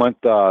 6 month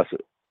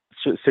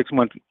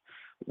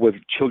with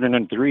children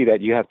under 3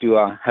 that you have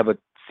to have a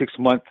 6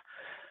 month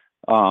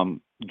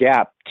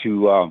gap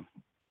to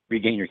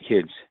regain your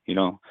kids.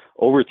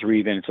 Over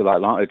 3, then it's a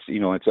lot long. It's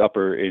it's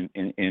upper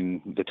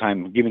in the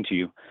time given to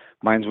you.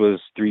 Mine was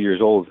 3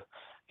 years old.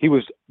 He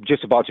was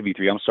just about to be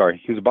 3. I'm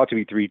sorry, he was about to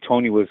be 3.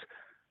 Tony was,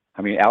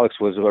 Alex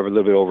was a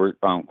little bit over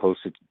close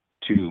to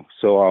 2.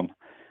 So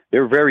they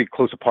were very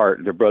close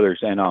apart. They're brothers,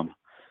 and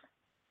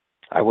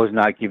I was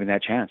not given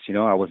that chance.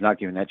 I was not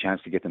given that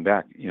chance to get them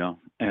back.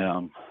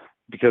 And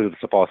because of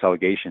the false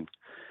allegation,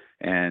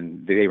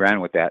 and they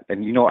ran with that.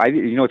 And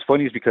what's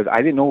funny is because I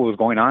didn't know what was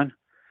going on.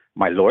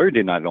 My lawyer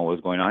did not know what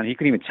was going on. He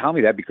couldn't even tell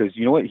me that because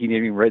you know what? He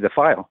didn't even read the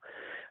file.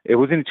 It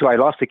wasn't until I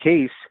lost the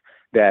case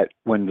that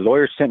when the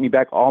lawyer sent me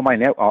back all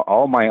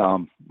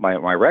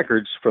my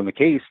records from the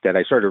case, that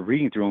I started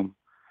reading through them,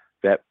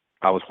 that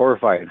I was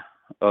horrified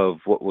of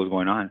what was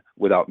going on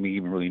without me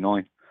even really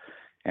knowing.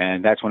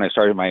 And that's when I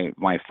started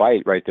my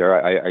fight right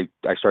there. I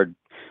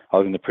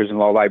was in the prison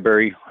law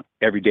library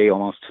every day,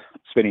 almost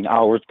spending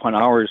hours upon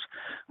hours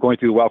going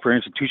through the welfare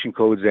institution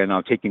codes and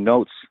taking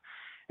notes.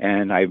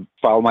 And I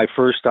filed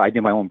I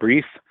did my own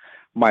brief.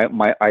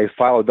 I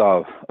filed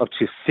up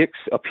to 6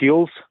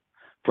 appeals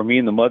for me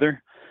and the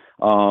mother.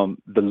 The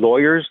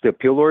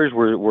appeal lawyers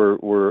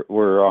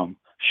were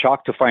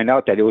shocked to find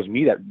out that it was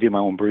me that did my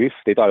own brief.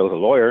 They thought it was a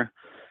lawyer.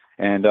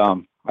 And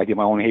I did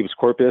my own habeas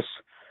corpus.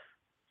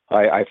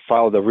 I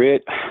filed a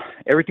writ.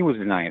 Everything was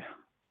denied,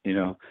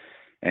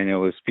 and it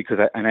was because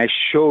I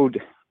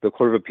showed the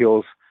Court of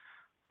Appeals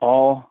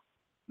all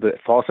the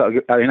false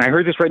and I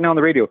heard this right now on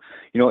the radio.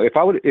 If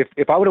I would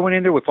have went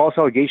in there with false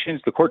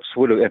allegations, the courts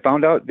would have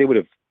found out. They would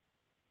have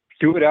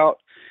threw it out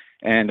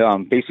and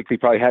basically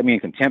probably had me in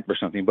contempt or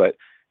something. But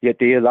yet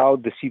they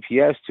allowed the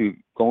CPS to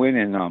go in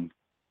and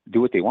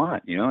do what they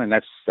want, and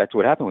that's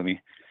what happened with me.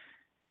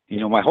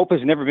 My hope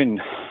has never been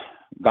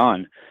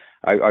gone.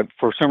 I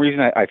for some reason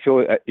I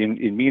feel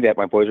in me that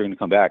my boys are going to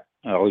come back.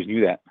 I always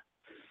knew that,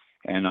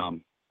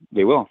 and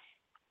they will.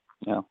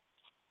 Yeah.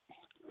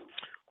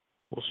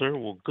 Well, sir,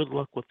 good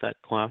luck with that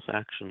class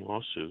action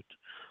lawsuit.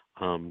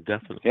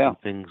 Definitely,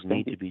 things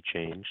need to be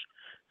changed,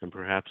 and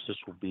perhaps this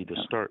will be the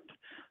start.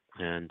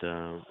 And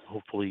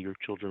hopefully, your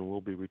children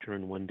will be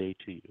returned one day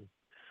to you.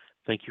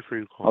 Thank you for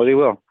your call. Oh, they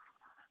will.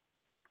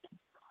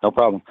 No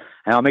problem.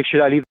 And I'll make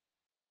sure that I leave.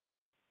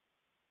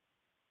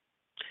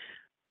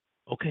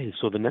 Okay,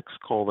 so the next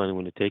call that I'm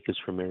going to take is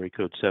from area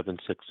code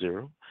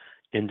 760,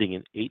 ending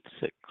in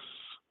 86.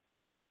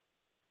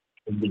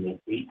 Ending in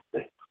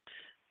 86.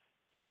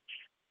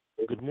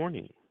 Good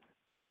morning.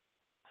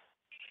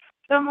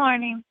 Good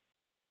morning.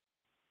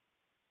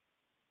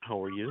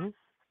 How are you?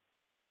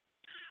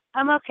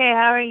 I'm okay.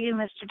 How are you,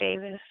 Mr.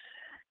 Davis?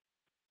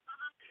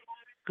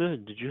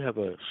 Good. Did you have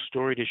a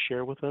story to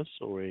share with us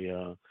or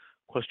a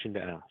question to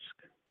ask?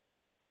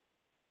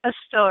 A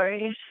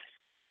story.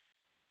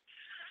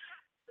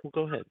 Well,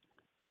 go ahead.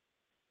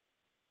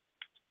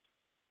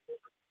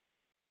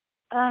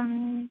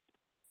 A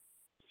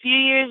few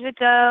years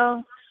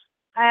ago,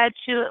 I had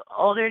 2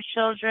 older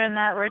children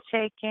that were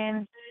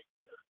taken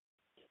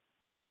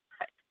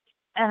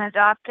and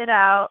adopted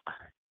out.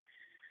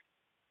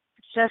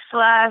 Just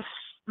last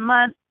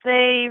month,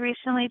 they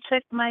recently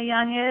took my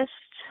youngest,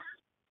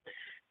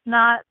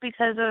 not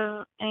because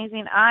of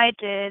anything I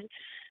did,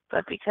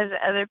 but because of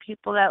other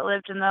people that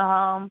lived in the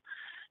home,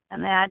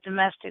 and they had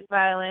domestic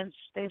violence.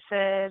 They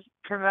said,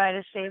 provide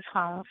a safe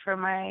home for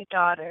my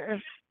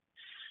daughter.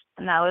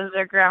 And that was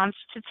their grounds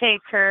to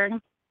take her.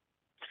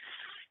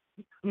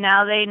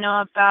 Now they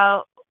know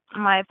about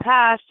my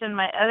past and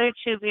my other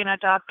 2 being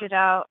adopted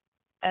out,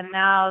 and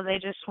now they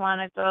just want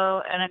to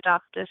go and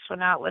adopt this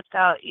one out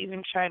without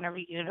even trying to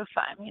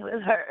reunify me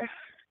with her.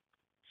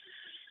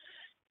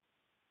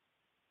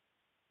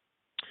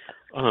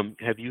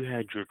 Have you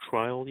had your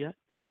trial yet?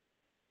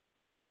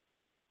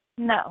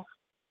 No.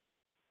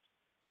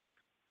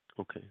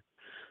 Okay.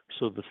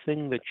 So the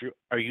thing that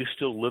are you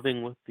still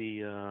living with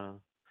in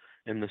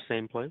the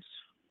same place?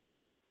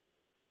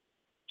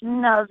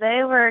 No,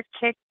 they were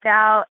kicked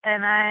out,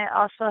 and I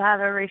also have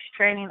a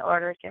restraining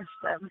order against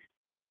them.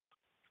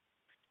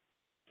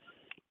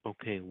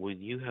 Okay, well,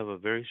 you have a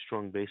very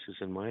strong basis,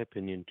 in my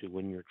opinion, to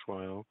win your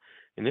trial,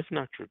 and if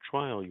not your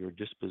trial, your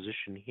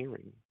disposition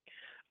hearing.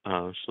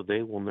 So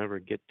they will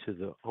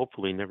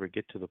hopefully never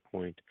get to the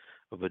point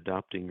of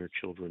adopting your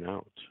children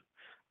out.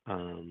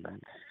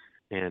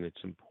 And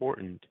it's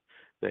important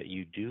that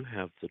you do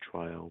have the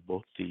trial,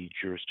 both the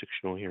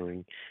jurisdictional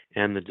hearing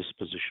and the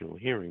dispositional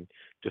hearing,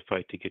 to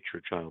fight to get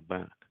your child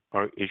back.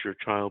 Is your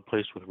child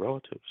placed with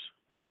relatives?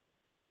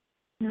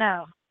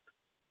 No.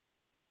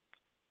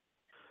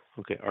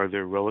 Okay, are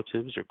there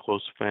relatives or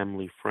close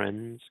family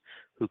friends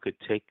who could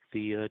take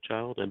the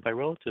child? And by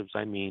relatives,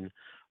 I mean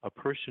a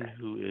person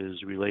who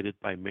is related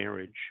by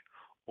marriage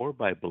or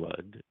by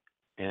blood.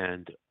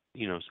 And,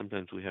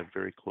 sometimes we have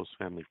very close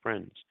family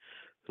friends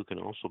who can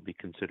also be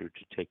considered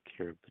to take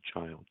care of the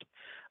child.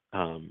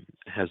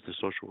 Has the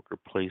social worker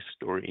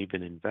placed or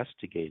even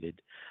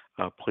investigated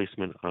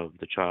placement of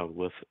the child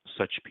with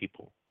such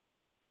people?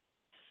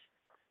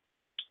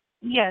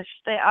 Yes,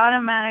 they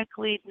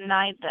automatically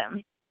denied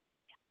them.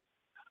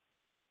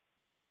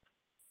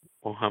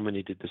 Well, how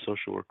many did the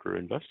social worker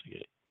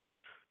investigate?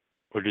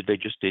 Or did they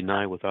just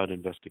deny without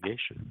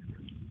investigation?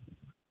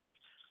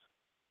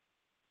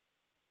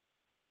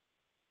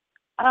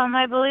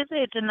 I believe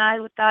they denied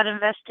without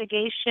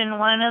investigation.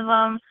 One of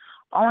them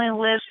only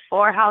lives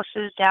 4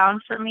 houses down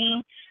from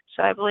me,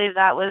 so I believe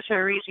that was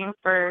her reason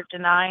for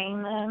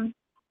denying them.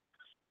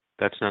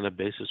 That's not a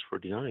basis for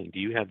denying.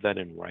 Do you have that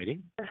in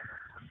writing? Or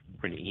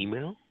an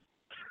email?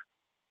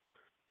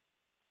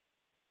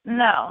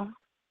 No.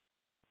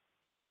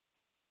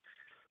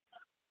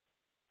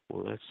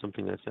 Well, that's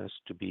something that's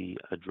asked to be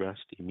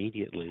addressed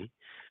immediately,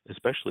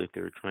 especially if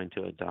they're trying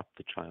to adopt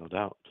the child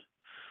out.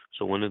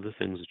 So one of the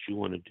things that you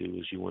want to do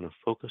is you want to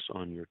focus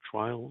on your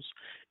trials,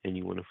 and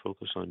you want to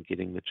focus on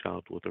getting the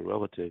child with a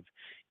relative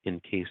in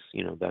case,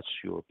 that's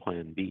your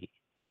plan B.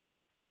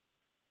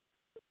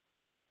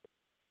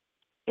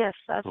 Yes,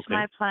 that's Okay?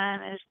 my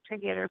plan, is to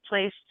get her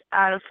placed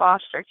out of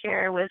foster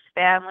care with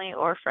family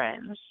or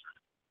friends.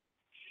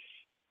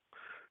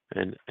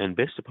 And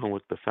based upon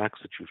what the facts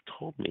that you've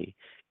told me,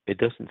 it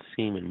doesn't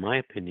seem, in my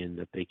opinion,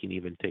 that they can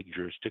even take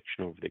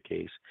jurisdiction over the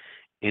case.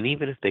 And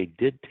even if they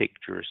did take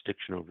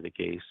jurisdiction over the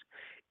case,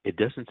 it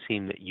doesn't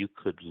seem that you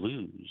could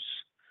lose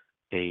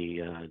a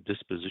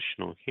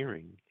dispositional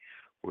hearing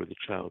where the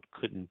child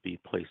couldn't be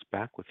placed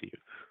back with you.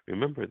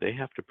 Remember, they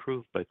have to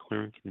prove by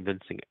clear and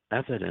convincing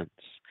evidence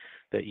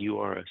that you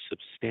are a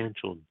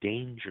substantial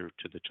danger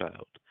to the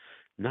child,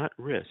 not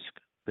risk,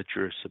 that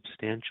you're a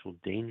substantial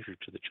danger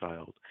to the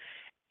child.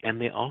 And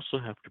they also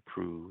have to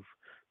prove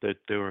that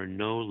there are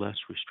no less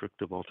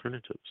restrictive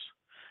alternatives.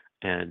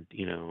 And,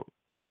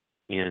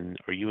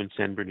 are you in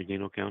San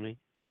Bernardino County?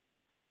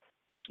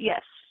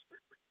 Yes.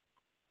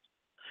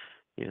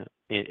 Yeah.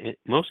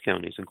 Most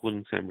counties,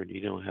 including San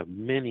Bernardino, have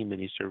many,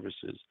 many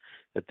services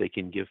that they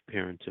can give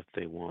parents if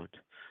they want.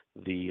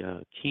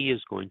 The key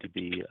is going to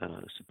be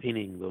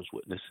subpoenaing those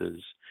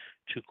witnesses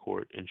to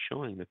court and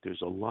showing that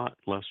there's a lot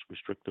less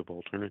restrictive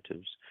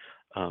alternatives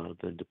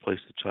than to place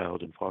the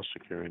child in foster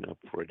care and up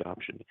for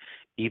adoption,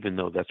 even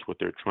though that's what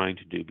they're trying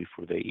to do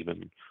before they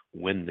even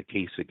win the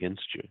case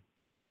against you.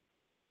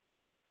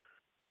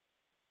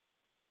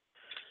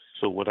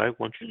 So what I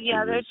want you to do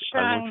is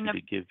I want you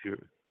to give your...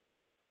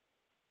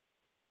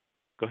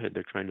 Go ahead,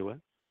 they're trying to what?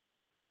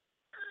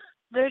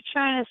 They're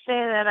trying to say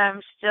that I'm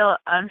still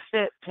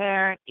unfit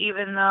parent,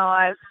 even though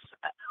I've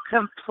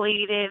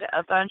completed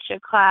a bunch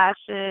of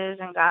classes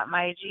and got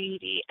my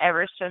GED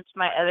ever since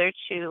my other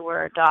two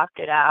were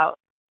adopted out.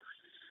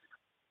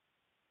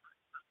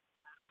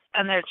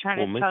 And they're trying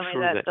to tell me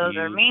that those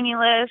are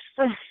meaningless.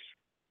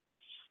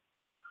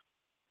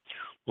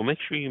 Well, make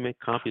sure you make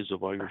copies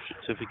of all your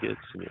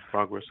certificates and your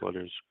progress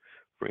letters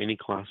for any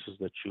classes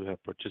that you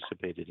have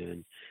participated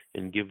in,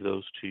 and give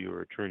those to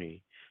your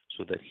attorney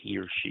so that he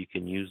or she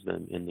can use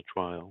them in the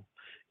trial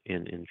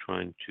in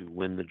trying to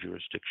win the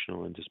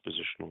jurisdictional and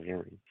dispositional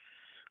hearing.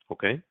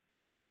 Okay?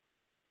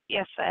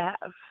 Yes, I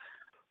have.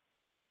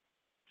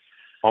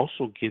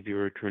 Also, give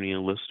your attorney a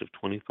list of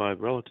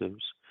 25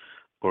 relatives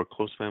or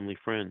close family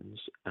friends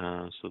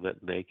so that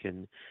they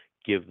can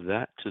give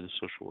that to the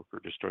social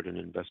worker to start an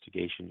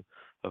investigation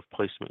of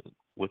placement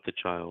with the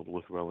child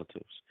with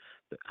relatives.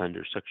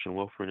 Under Section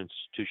Welfare and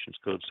Institutions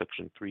Code,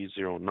 Section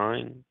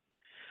 309,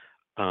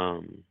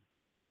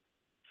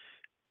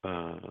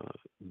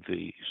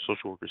 the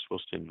social worker is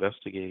supposed to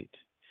investigate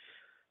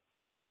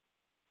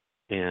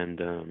and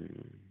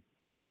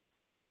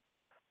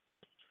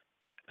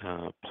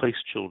place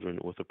children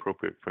with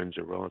appropriate friends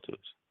or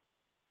relatives.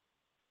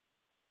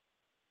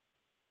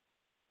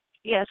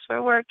 Yes,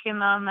 we're working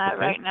on that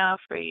right now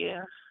for you.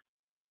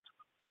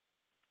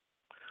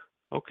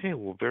 Okay,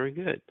 well, very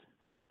good.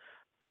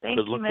 Thank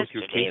Good luck you, Mr. with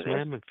your case,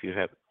 ma'am. If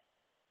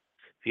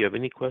you have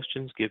any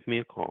questions, give me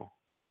a call.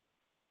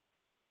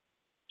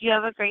 You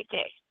have a great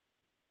day.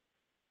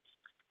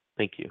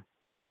 Thank you.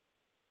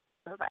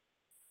 Bye-bye.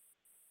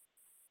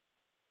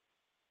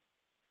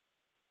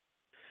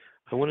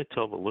 I want to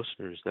tell the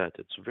listeners that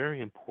it's very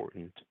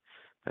important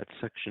that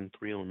Section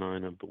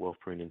 309 of the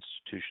Welfare and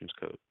Institutions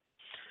Code.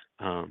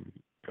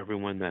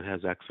 Everyone that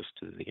has access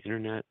to the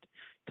internet,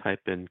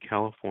 type in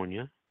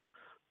California.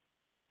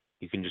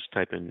 You can just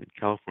type in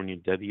California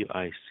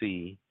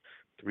WIC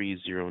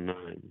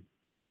 309.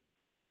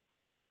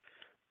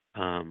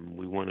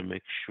 We want to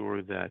make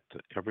sure that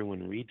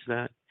everyone reads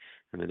that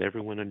and that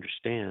everyone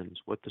understands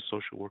what the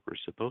social worker is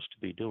supposed to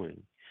be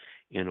doing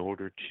in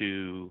order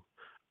to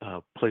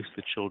place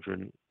the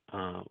children,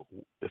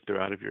 if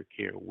they're out of your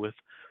care, with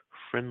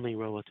friendly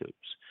relatives.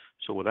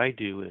 So what I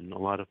do in a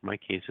lot of my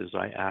cases,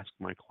 I ask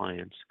my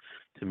clients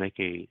to make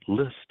a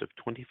list of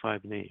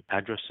 25 names,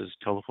 addresses,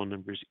 telephone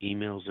numbers,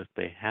 emails if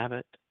they have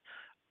it,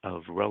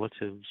 of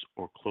relatives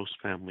or close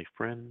family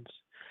friends.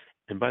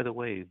 And by the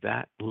way,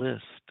 that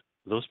list,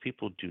 those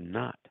people do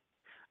not,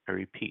 I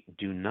repeat,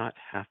 do not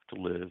have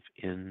to live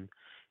in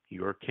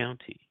your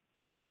county.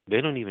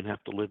 They don't even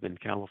have to live in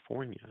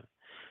California.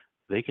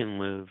 They can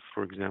live,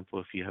 for example,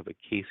 if you have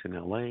a case in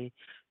LA,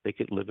 they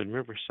could live in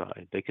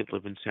Riverside. They could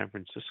live in San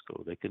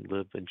Francisco. They could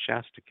live in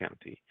Shasta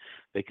County.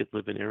 They could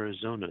live in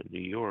Arizona, New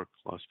York,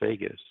 Las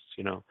Vegas,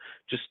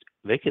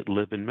 they could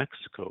live in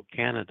Mexico,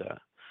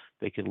 Canada.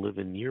 They could live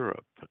in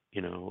Europe,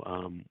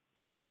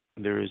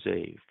 There is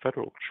a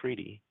federal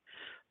treaty,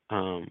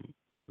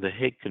 the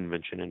Hague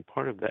Convention, and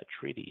part of that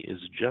treaty is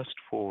just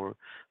for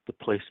the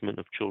placement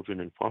of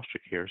children in foster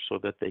care so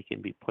that they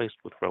can be placed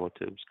with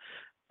relatives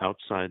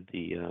outside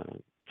the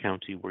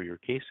county where your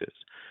case is.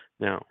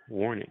 Now,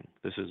 warning,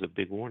 this is a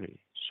big warning.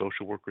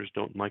 Social workers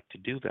don't like to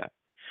do that.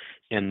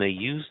 And they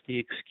use the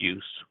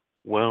excuse,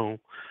 well,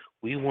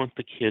 we want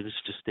the kids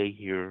to stay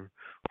here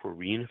for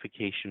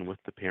reunification with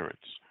the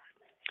parents.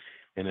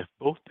 And if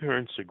both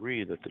parents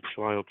agree that the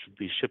child should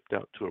be shipped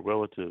out to a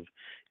relative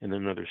in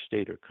another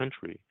state or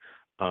country,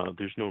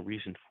 there's no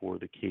reason for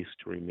the case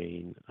to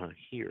remain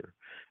here.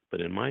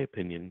 But in my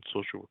opinion,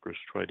 social workers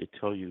try to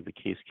tell you the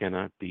case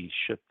cannot be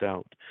shipped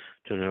out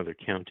to another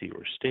county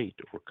or state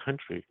or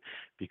country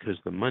because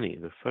the money,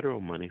 the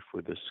federal money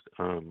for this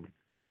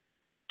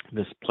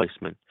this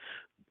placement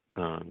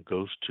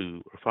goes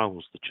to or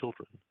follows the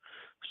children.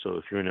 So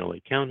if you're in LA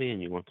County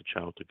and you want the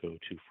child to go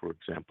to, for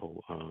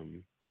example,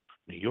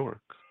 New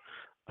York,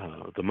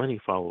 the money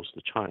follows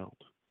the child.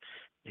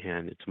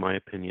 And it's my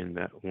opinion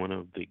that one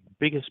of the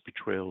biggest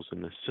betrayals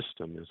in the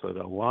system is that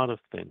a lot of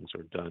things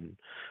are done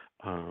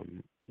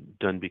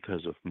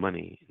because of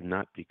money,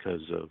 not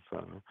because of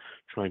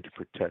trying to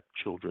protect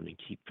children and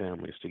keep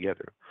families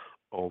together.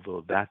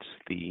 Although that's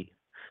the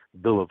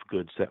bill of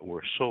goods that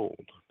we're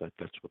sold,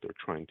 that's what they're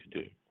trying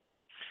to do.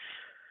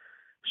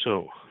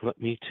 So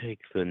let me take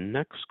the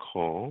next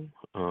call.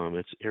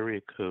 It's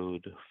area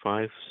code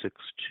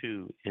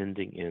 562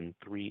 ending in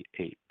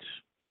 38.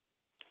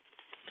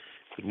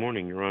 Good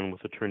morning. You're on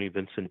with Attorney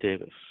Vincent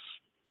Davis.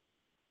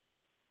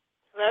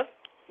 Hello?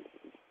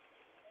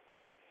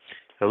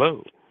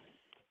 Hello.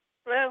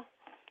 Hello?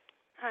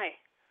 Hi.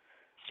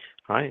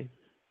 Hi.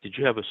 Did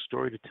you have a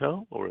story to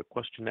tell or a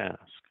question to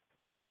ask?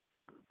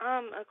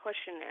 A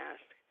question to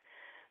ask.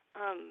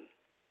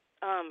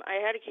 I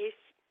had a case.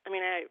 I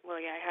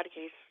had a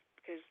case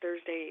because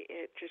Thursday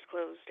it just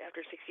closed after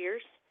 6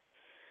 years.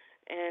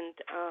 And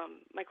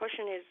my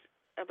question is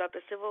about the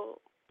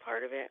civil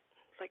part of it.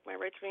 It's like my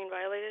rights being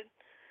violated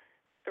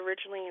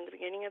originally in the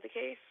beginning of the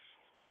case.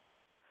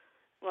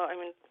 Well,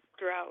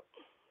 throughout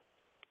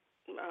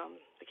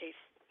the case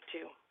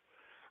too.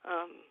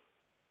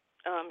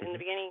 In the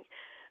beginning,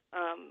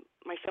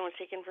 my son was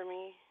taken from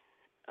me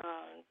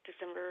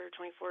December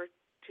 24th,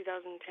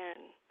 2010,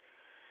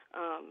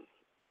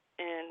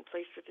 and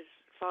placed with his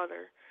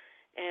father.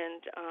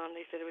 And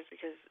they said it was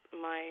because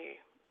my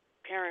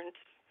parents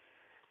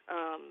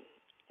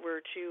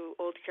were too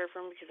old to care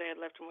for him because I had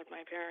left him with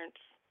my parents,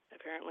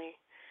 apparently.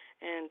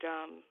 And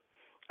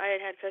I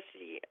had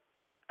custody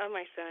of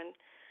my son.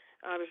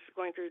 I was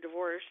going through a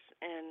divorce,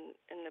 and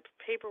in the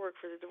paperwork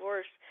for the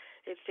divorce,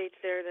 it states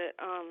there that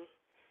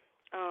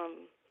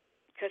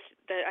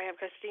that I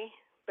have custody,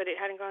 but it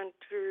hadn't gone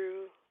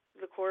through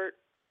the court.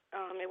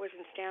 It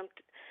wasn't stamped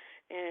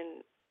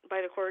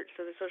by the court,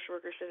 so the social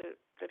worker said that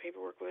the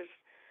paperwork was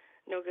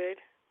no good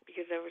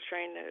because I was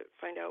trying to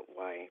find out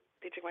why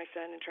they took my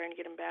son and trying to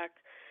get him back.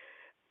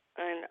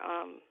 And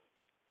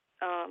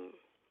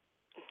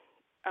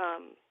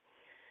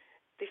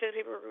they said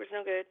the paperwork was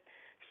no good,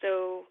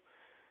 so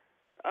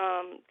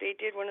they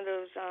did one of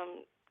those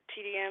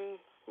TDM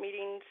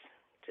meetings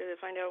to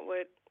find out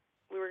what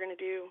we were going to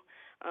do.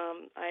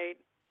 I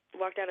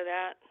walked out of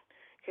that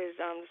because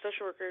the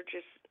social worker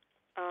just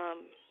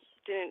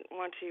didn't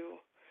want to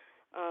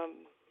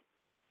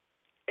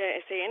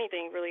say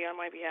anything really on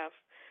my behalf.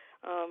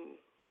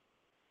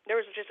 There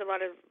was just a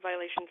lot of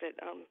violations that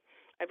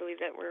I believe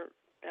that were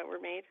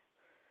made.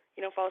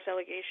 False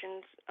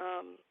allegations.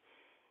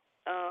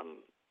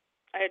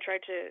 I had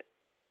tried to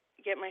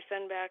get my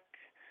son back.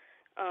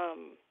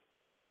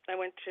 I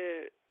went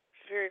to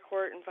Superior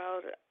Court and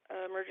filed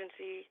an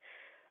emergency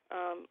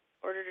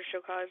order to show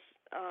cause,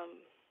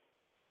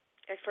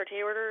 ex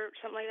parte order,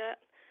 something like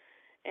that.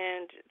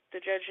 And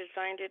the judge had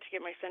signed it to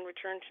get my son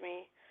returned to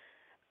me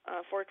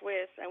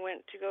forthwith. I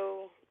went to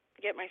go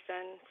get my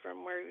son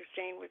from where he was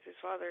staying with his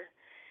father,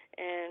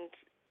 and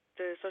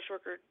the social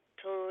worker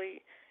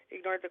totally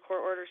ignored the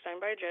court order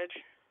signed by a judge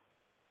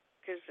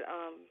because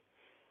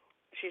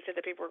she said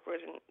the paperwork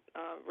wasn't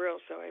real,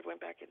 so I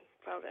went back and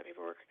filed that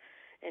paperwork,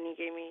 and he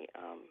gave me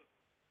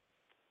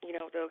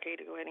the okay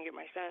to go ahead and get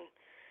my son.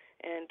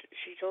 And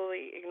she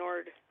totally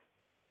ignored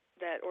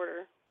that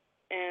order,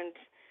 and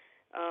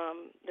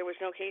there was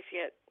no case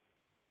yet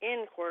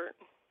in court.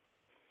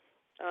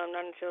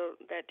 Not until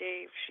that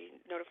day she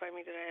notified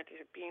me that I had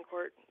to be in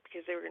court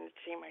because they were going to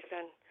detain my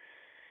son.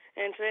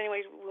 And so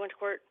anyways, we went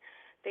to court.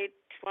 They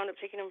wound up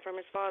taking him from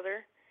his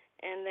father,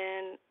 and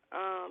then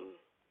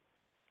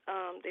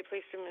they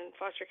placed him in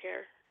foster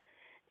care.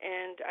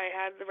 And I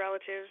had the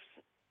relatives,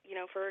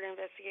 for her to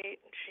investigate.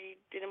 She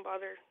didn't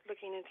bother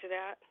looking into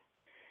that.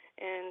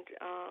 And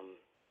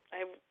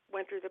I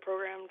went through the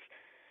programs,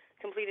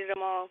 completed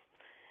them all,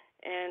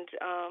 and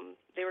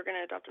they were going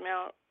to adopt him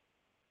out.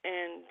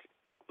 And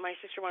my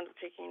sister wound up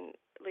taking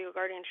legal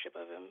guardianship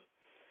of him,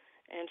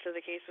 and so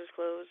the case was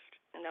closed,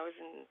 and that was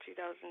in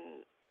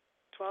 2012.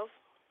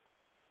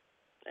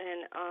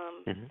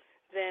 And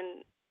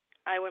then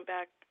I went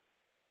back.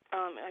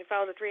 I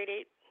filed a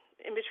 388.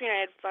 In between,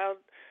 I had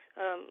filed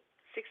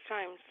 6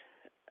 times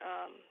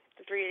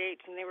the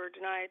 388s, and they were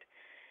denied.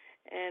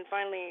 And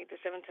finally, the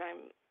 7th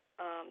time,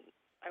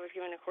 I was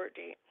given a court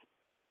date,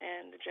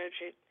 and the judge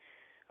had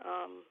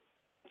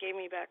gave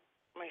me back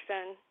my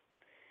son,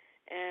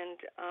 and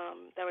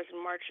that was in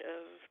March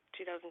of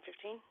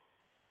 2015.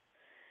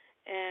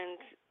 And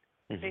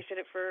they set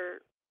it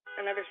for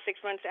another 6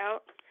 months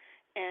out,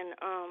 and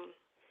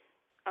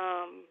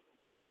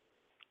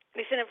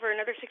they sent him for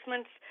another 6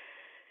 months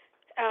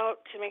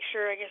out to make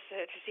sure, I guess,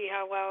 to see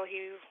how well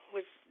he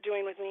was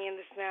doing with me and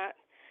this and that.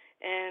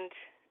 And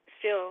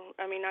still,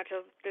 I mean, not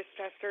till this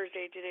past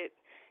Thursday did it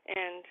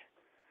end.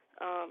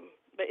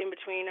 But in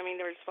between, I mean,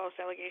 there was false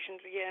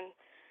allegations again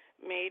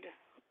made,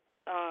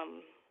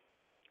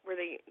 where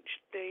they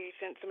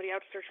sent somebody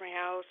out to search my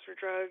house for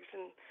drugs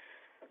and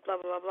blah,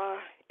 blah, blah,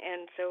 blah.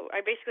 And so I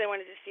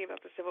wanted to see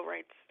about the civil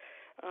rights,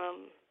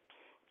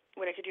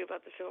 what I could do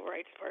about the civil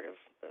rights part of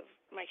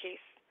my case.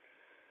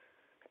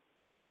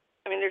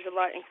 I mean, there's a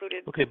lot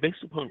included. Okay,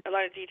 based upon a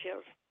lot of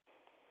details.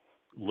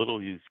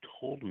 Little you've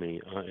told me,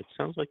 it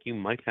sounds like you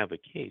might have a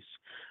case.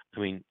 I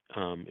mean,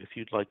 if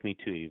you'd like me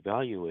to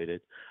evaluate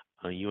it,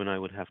 you and I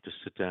would have to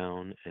sit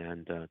down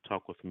and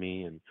talk with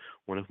me and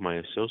one of my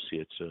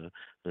associates, an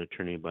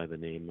attorney by the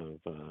name of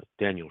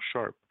Daniel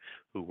Sharp,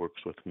 who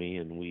works with me,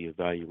 and we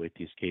evaluate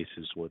these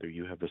cases, whether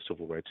you have a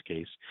civil rights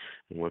case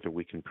and whether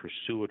we can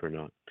pursue it or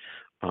not.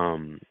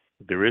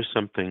 There is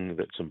something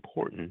that's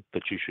important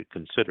that you should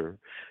consider.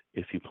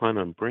 If you plan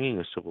on bringing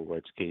a civil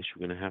rights case,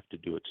 you're going to have to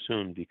do it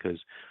soon because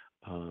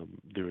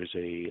there is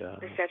a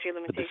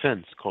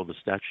defense called the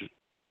statute.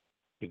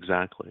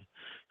 Exactly.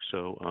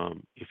 So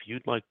if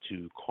you'd like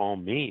to call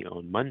me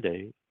on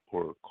Monday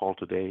or call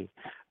today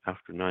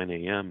after 9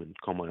 a.m. and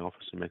call my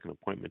office and make an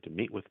appointment to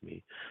meet with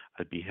me,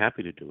 I'd be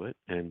happy to do it.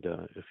 And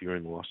if you're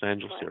in the Los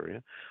Angeles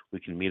area, we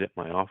can meet at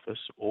my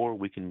office or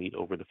we can meet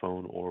over the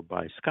phone or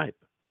by Skype.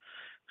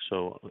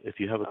 So if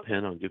you have a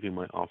pen, I'll give you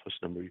my office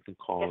number. You can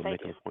call and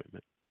make an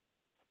appointment.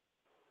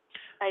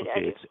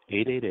 It's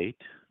 888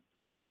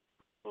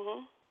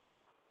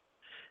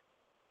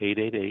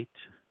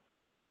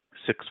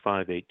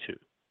 888-6582.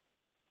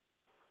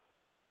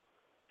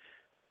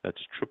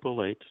 That's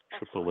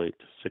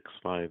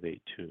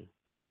 888-888-6582.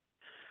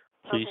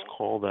 Please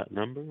call that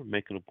number,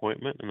 make an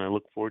appointment, and I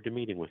look forward to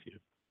meeting with you.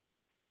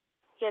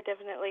 Yeah,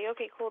 definitely.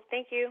 Okay, cool.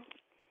 Thank you.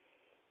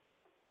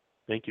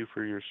 Thank you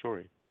for your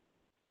story.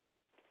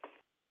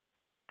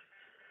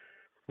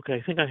 Okay,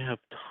 I think I have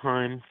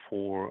time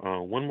for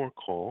one more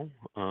call.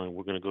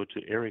 We're going to go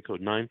to area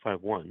code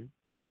 951,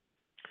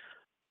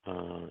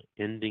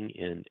 ending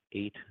in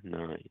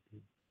 89.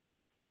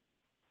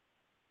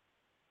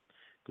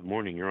 Good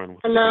morning. You're on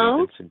with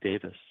Vincent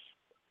Davis.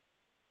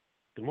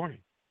 Good morning.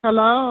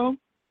 Hello.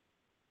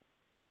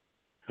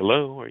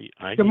 Hello. Are you?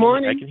 Good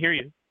morning. I can hear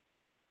you.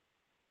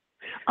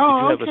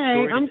 Oh, Did you have a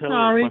story to tell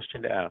or a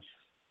question to ask?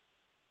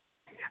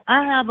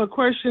 I have a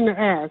question to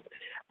ask.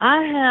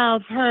 I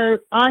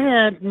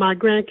had my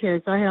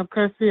grandkids. I have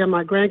custody of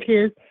my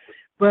grandkids,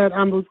 but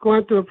I was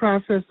going through a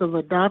process of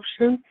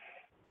adoption.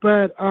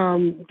 But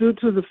due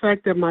to the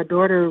fact that my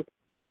daughter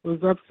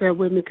was upset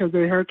with me because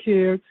they're her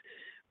kids,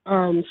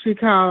 she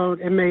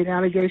called and made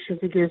allegations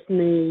against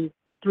me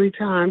 3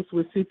 times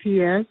with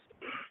CPS,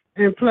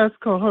 and plus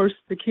coerced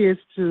the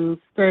kids to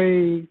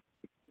stay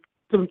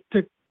to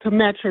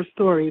match her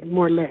story,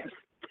 more or less.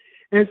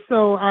 And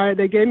so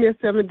they gave me a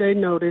 7-day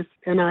notice,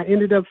 and I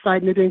ended up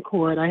fighting it in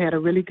court. I had a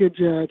really good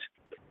judge.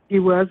 He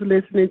was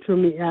listening to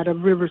me out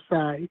of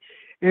Riverside.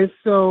 And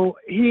so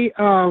he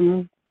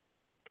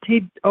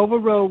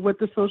overrode what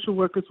the social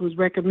workers was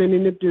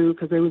recommending to do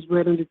because they was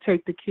ready to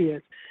take the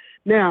kids.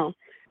 Now,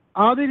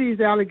 all of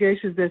these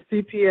allegations that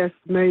CPS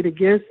made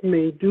against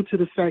me due to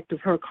the fact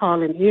of her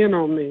calling in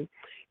on me,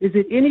 is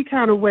it any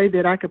kind of way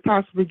that I could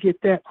possibly get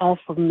that off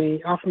of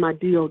me, off my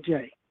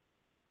DOJ?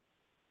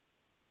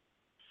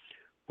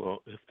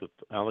 Well, if the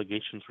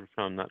allegations were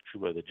found not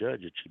true by the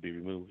judge, it should be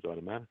removed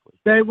automatically.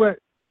 They were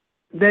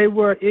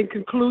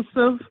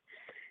inconclusive.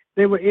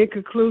 They were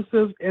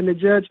inconclusive, and the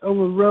judge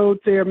overrode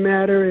their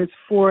matter as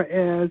far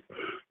as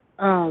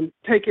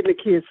taking the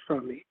kids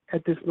from me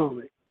at this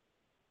moment.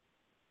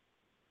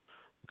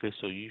 Okay,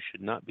 so you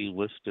should not be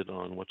listed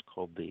on what's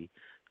called the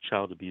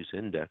Child Abuse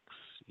Index.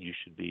 You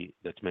should be,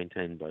 that's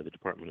maintained by the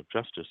Department of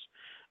Justice,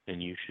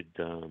 and you should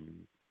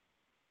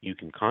you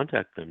can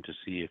contact them to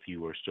see if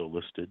you are still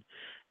listed,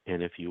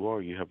 and if you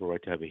are, you have a right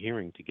to have a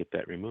hearing to get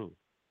that removed.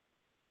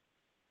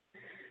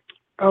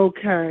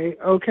 Okay,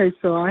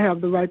 so I have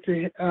the right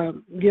to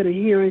get a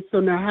hearing. So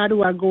now how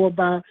do I go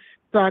about,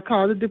 so I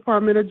call the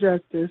Department of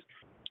Justice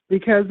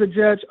because the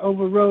judge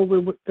overrode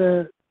with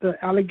the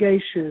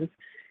allegations.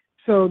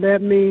 So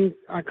that means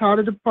I call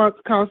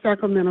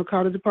Sacramento,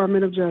 call the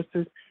Department of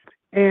Justice,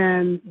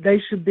 and they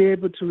should be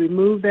able to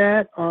remove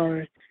that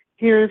or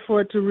hearing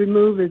for it to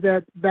remove. Is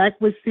that back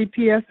with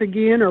CPS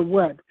again or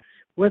what?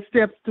 What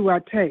steps do I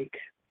take?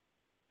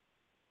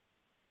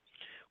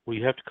 Well,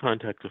 you have to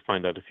contact to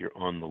find out if you're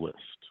on the list,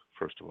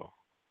 first of all.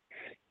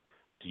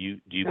 Do you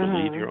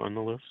believe you're on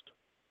the list?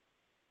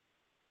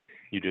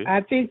 You do?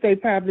 I think they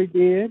probably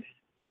did.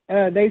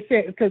 They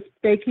said, because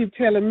they keep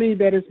telling me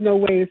that there's no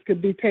way it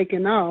could be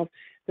taken off,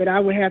 that I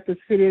would have to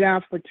sit it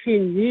out for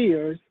 10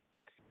 years,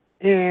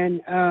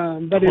 and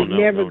but it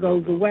never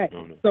goes away.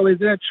 No. So is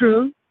that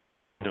true?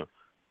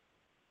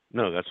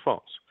 No, that's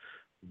false.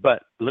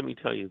 But let me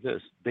tell you this.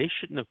 They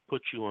shouldn't have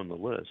put you on the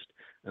list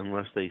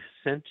unless they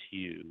sent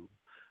you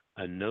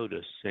a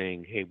notice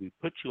saying, hey, we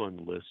put you on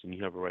the list and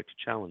you have a right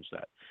to challenge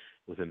that.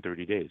 within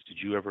 30 days. Did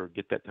you ever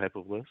get that type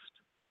of list?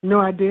 No,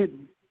 I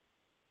didn't.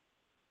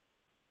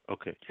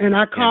 Okay. And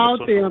I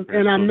called them,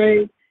 and I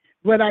made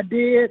what I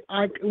did.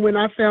 When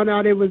I found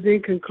out it was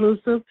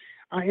inconclusive,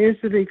 I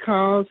instantly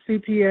called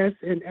CPS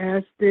and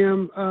asked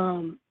them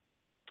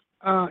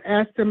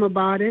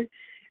about it,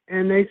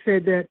 and they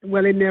said that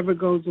it never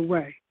goes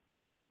away.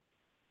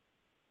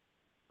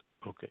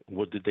 Okay.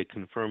 What did they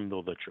confirm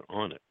though that you're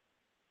on it?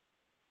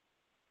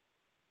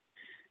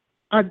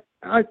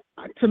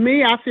 To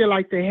me, I feel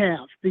like they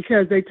have,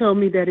 because they told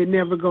me that it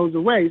never goes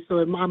away. So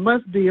I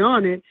must be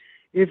on it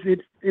if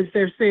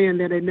they're saying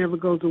that it never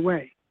goes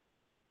away.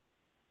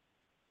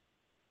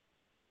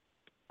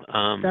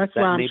 That's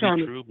why I'm trying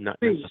to. That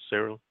may be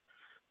true,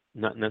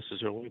 not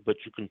necessarily, but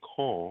you can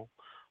call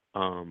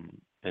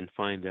and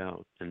find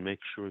out and make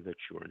sure that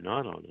you are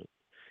not on it.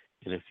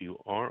 And if you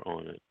are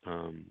on it,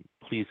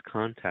 please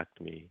contact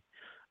me,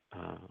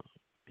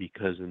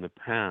 because in the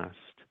past,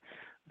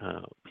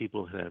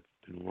 people have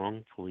been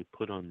wrongfully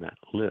put on that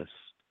list,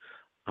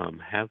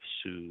 have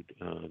sued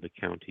the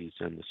counties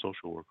and the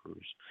social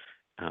workers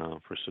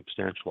for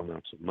substantial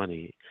amounts of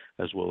money,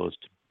 as well as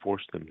to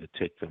force them to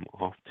take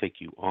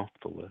you off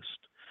the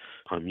list.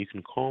 You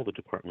can call the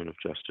Department of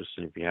Justice,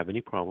 and if you have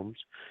any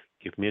problems,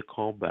 give me a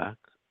call back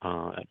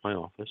at my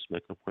office.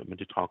 Make an appointment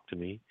to talk to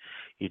me,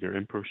 either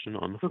in person,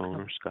 on the phone,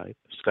 or Skype.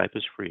 Skype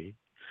is free,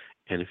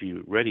 and if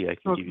you're ready, I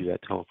can give you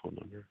that telephone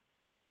number.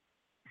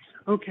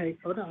 Okay,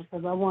 hold on,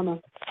 because I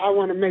wanna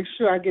make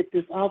sure I get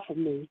this off of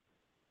me,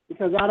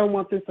 because I don't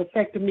want this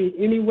affecting me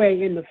in any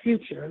way in the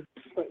future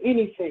for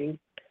anything,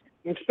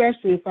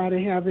 especially if I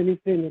didn't have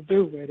anything to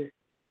do with it.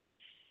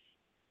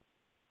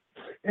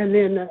 And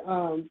then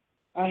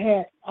I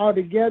had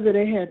altogether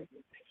they had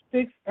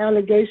 6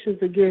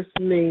 allegations against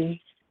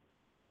me,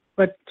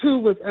 but 2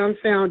 was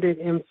unfounded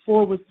and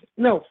 5.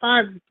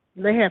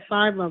 They had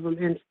 5 of them,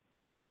 and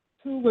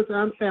 2 was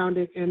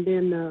unfounded, and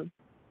then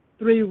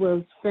 3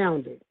 was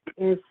founded.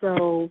 And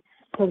so,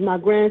 because my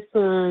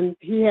grandson,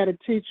 he had a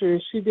teacher,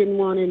 and she didn't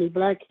want any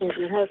black kids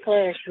in her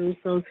classroom,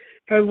 so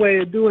her way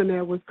of doing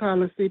that was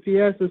calling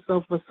CPS. And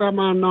so for some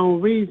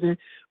unknown reason,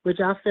 which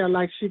I felt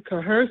like she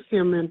coerced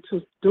him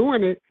into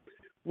doing it,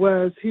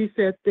 was he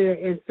sat there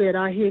and said,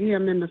 I hit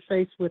him in the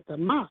face with a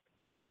mop.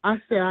 I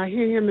said, I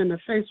hit him in the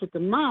face with a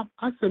mop?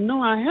 I said,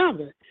 no, I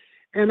haven't.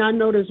 And I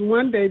noticed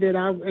one day that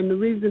and the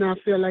reason I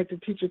feel like the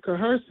teacher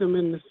coerced him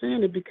into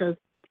saying it, because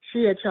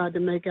she had tried to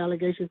make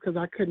allegations, because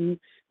I couldn't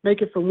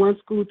make it from one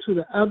school to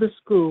the other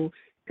school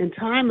in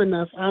time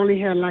enough. I only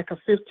had like a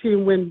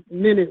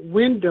 15-minute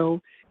window,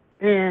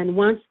 and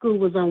one school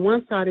was on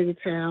one side of the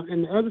town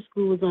and the other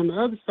school was on the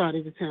other side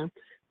of the town.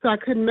 So I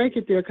couldn't make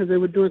it there because they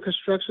were doing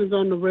constructions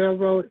on the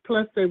railroad,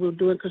 plus they were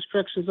doing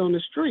constructions on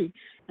the street.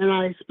 And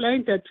I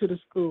explained that to the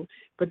school,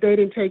 but they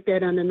didn't take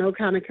that under no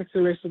kind of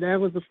consideration. That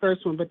was the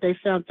first one, but they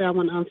found that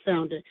one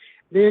unfounded.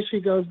 Then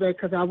she goes back,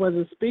 because I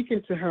wasn't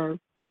speaking to her.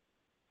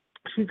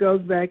 She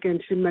goes back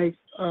and she makes,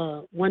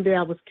 one day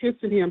I was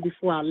kissing him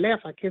before I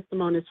left. I kissed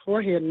him on his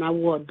forehead, and I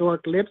wore a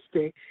dark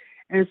lipstick.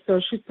 And so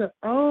she said,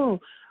 oh,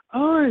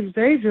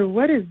 Xavier,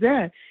 what is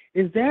that?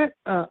 Is that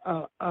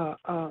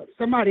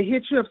somebody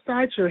hit you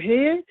upside your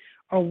head,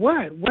 or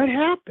what? What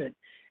happened?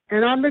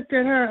 And I looked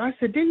at her. I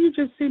said, didn't you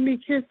just see me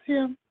kiss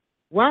him?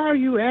 Why are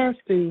you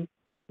asking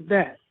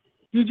that?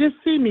 You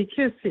just see me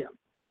kiss him.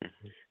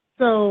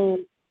 So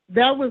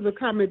that was a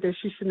comment that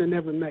she shouldn't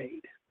have never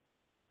made.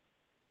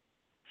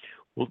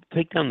 Well,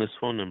 take down this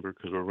phone number,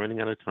 because we're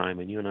running out of time,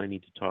 and you and I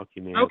need to talk.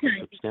 You may have a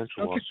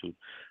substantial lawsuit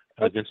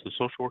against the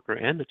social worker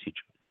and the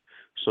teacher.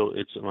 So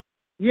it's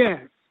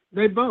yes,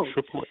 they both.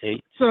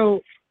 888.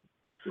 So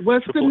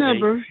what's the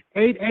number?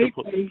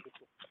 888.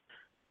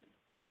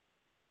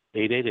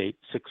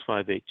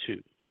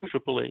 888-6582.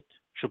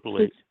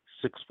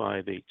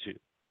 888-6582.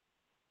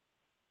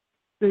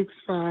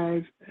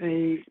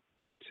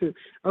 6582.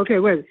 Okay,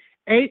 wait.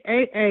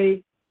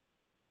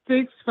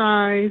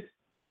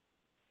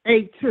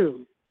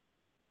 888-6582.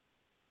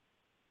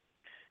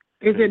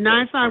 Is it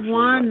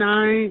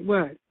 951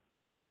 what?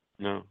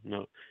 No.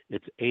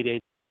 It's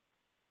 88.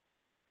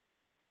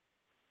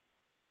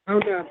 Oh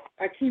no,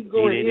 I keep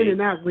going in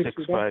and out with you.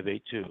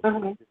 6582.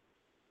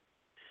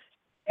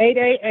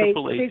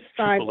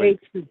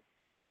 888-6582.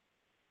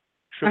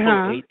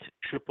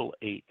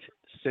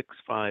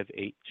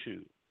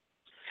 888-6582.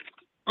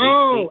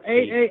 Oh,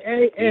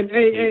 888 and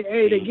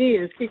 888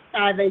 again,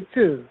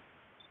 6582.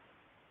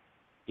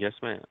 Yes,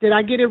 ma'am. Did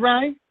I get it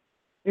right?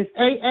 It's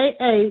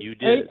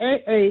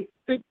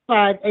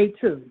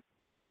 888-888-6582.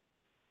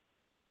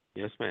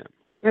 Yes, ma'am.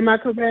 Am I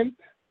correct?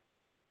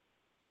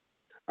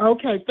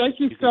 Okay, thank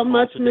you so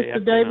much,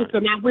 Mr. Davis,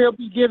 and I will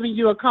be giving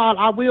you a call.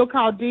 I will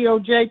call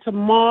DOJ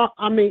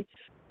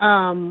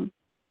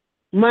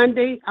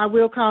Monday. I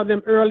will call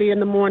them early in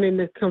the morning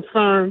to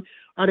confirm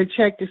or to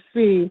check to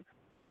see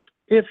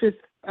if it's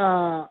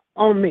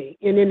on me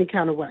in any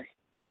kind of way.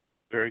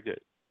 Very good.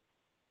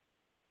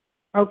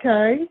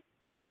 Okay.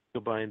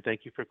 Goodbye, and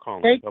thank you for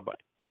calling.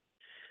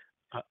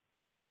 Bye-bye.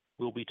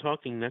 We'll be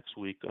talking next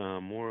week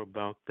more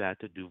about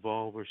the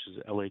Duval versus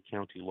LA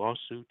County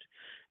lawsuit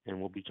And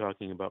we'll be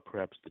talking about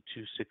perhaps the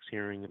 2-6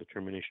 hearing and the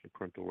termination of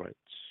parental rights.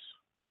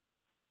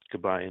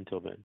 Goodbye until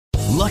then.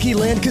 Lucky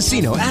Land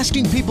Casino,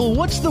 asking people,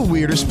 what's the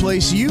weirdest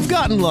place you've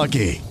gotten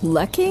lucky?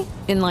 Lucky?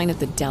 In line at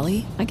the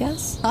deli, I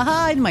guess?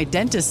 Aha, in my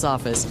dentist's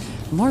office.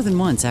 More than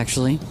once,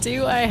 actually.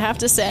 Do I have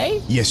to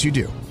say? Yes, you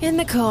do. In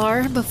the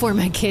car before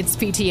my kids'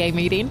 PTA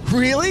meeting.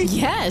 Really?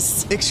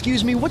 Yes.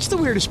 Excuse me, what's the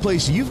weirdest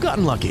place you've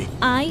gotten lucky?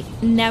 I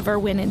never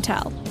win and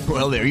tell.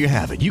 Well, there you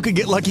have it. You can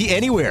get lucky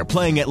anywhere,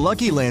 playing at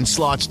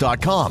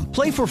LuckyLandSlots.com.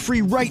 Play for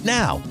free right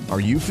now. Are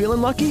you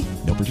feeling lucky?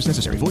 No purchase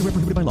necessary. Void where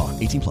prohibited by law.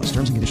 18+.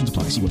 Terms and conditions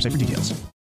apply. See website for details.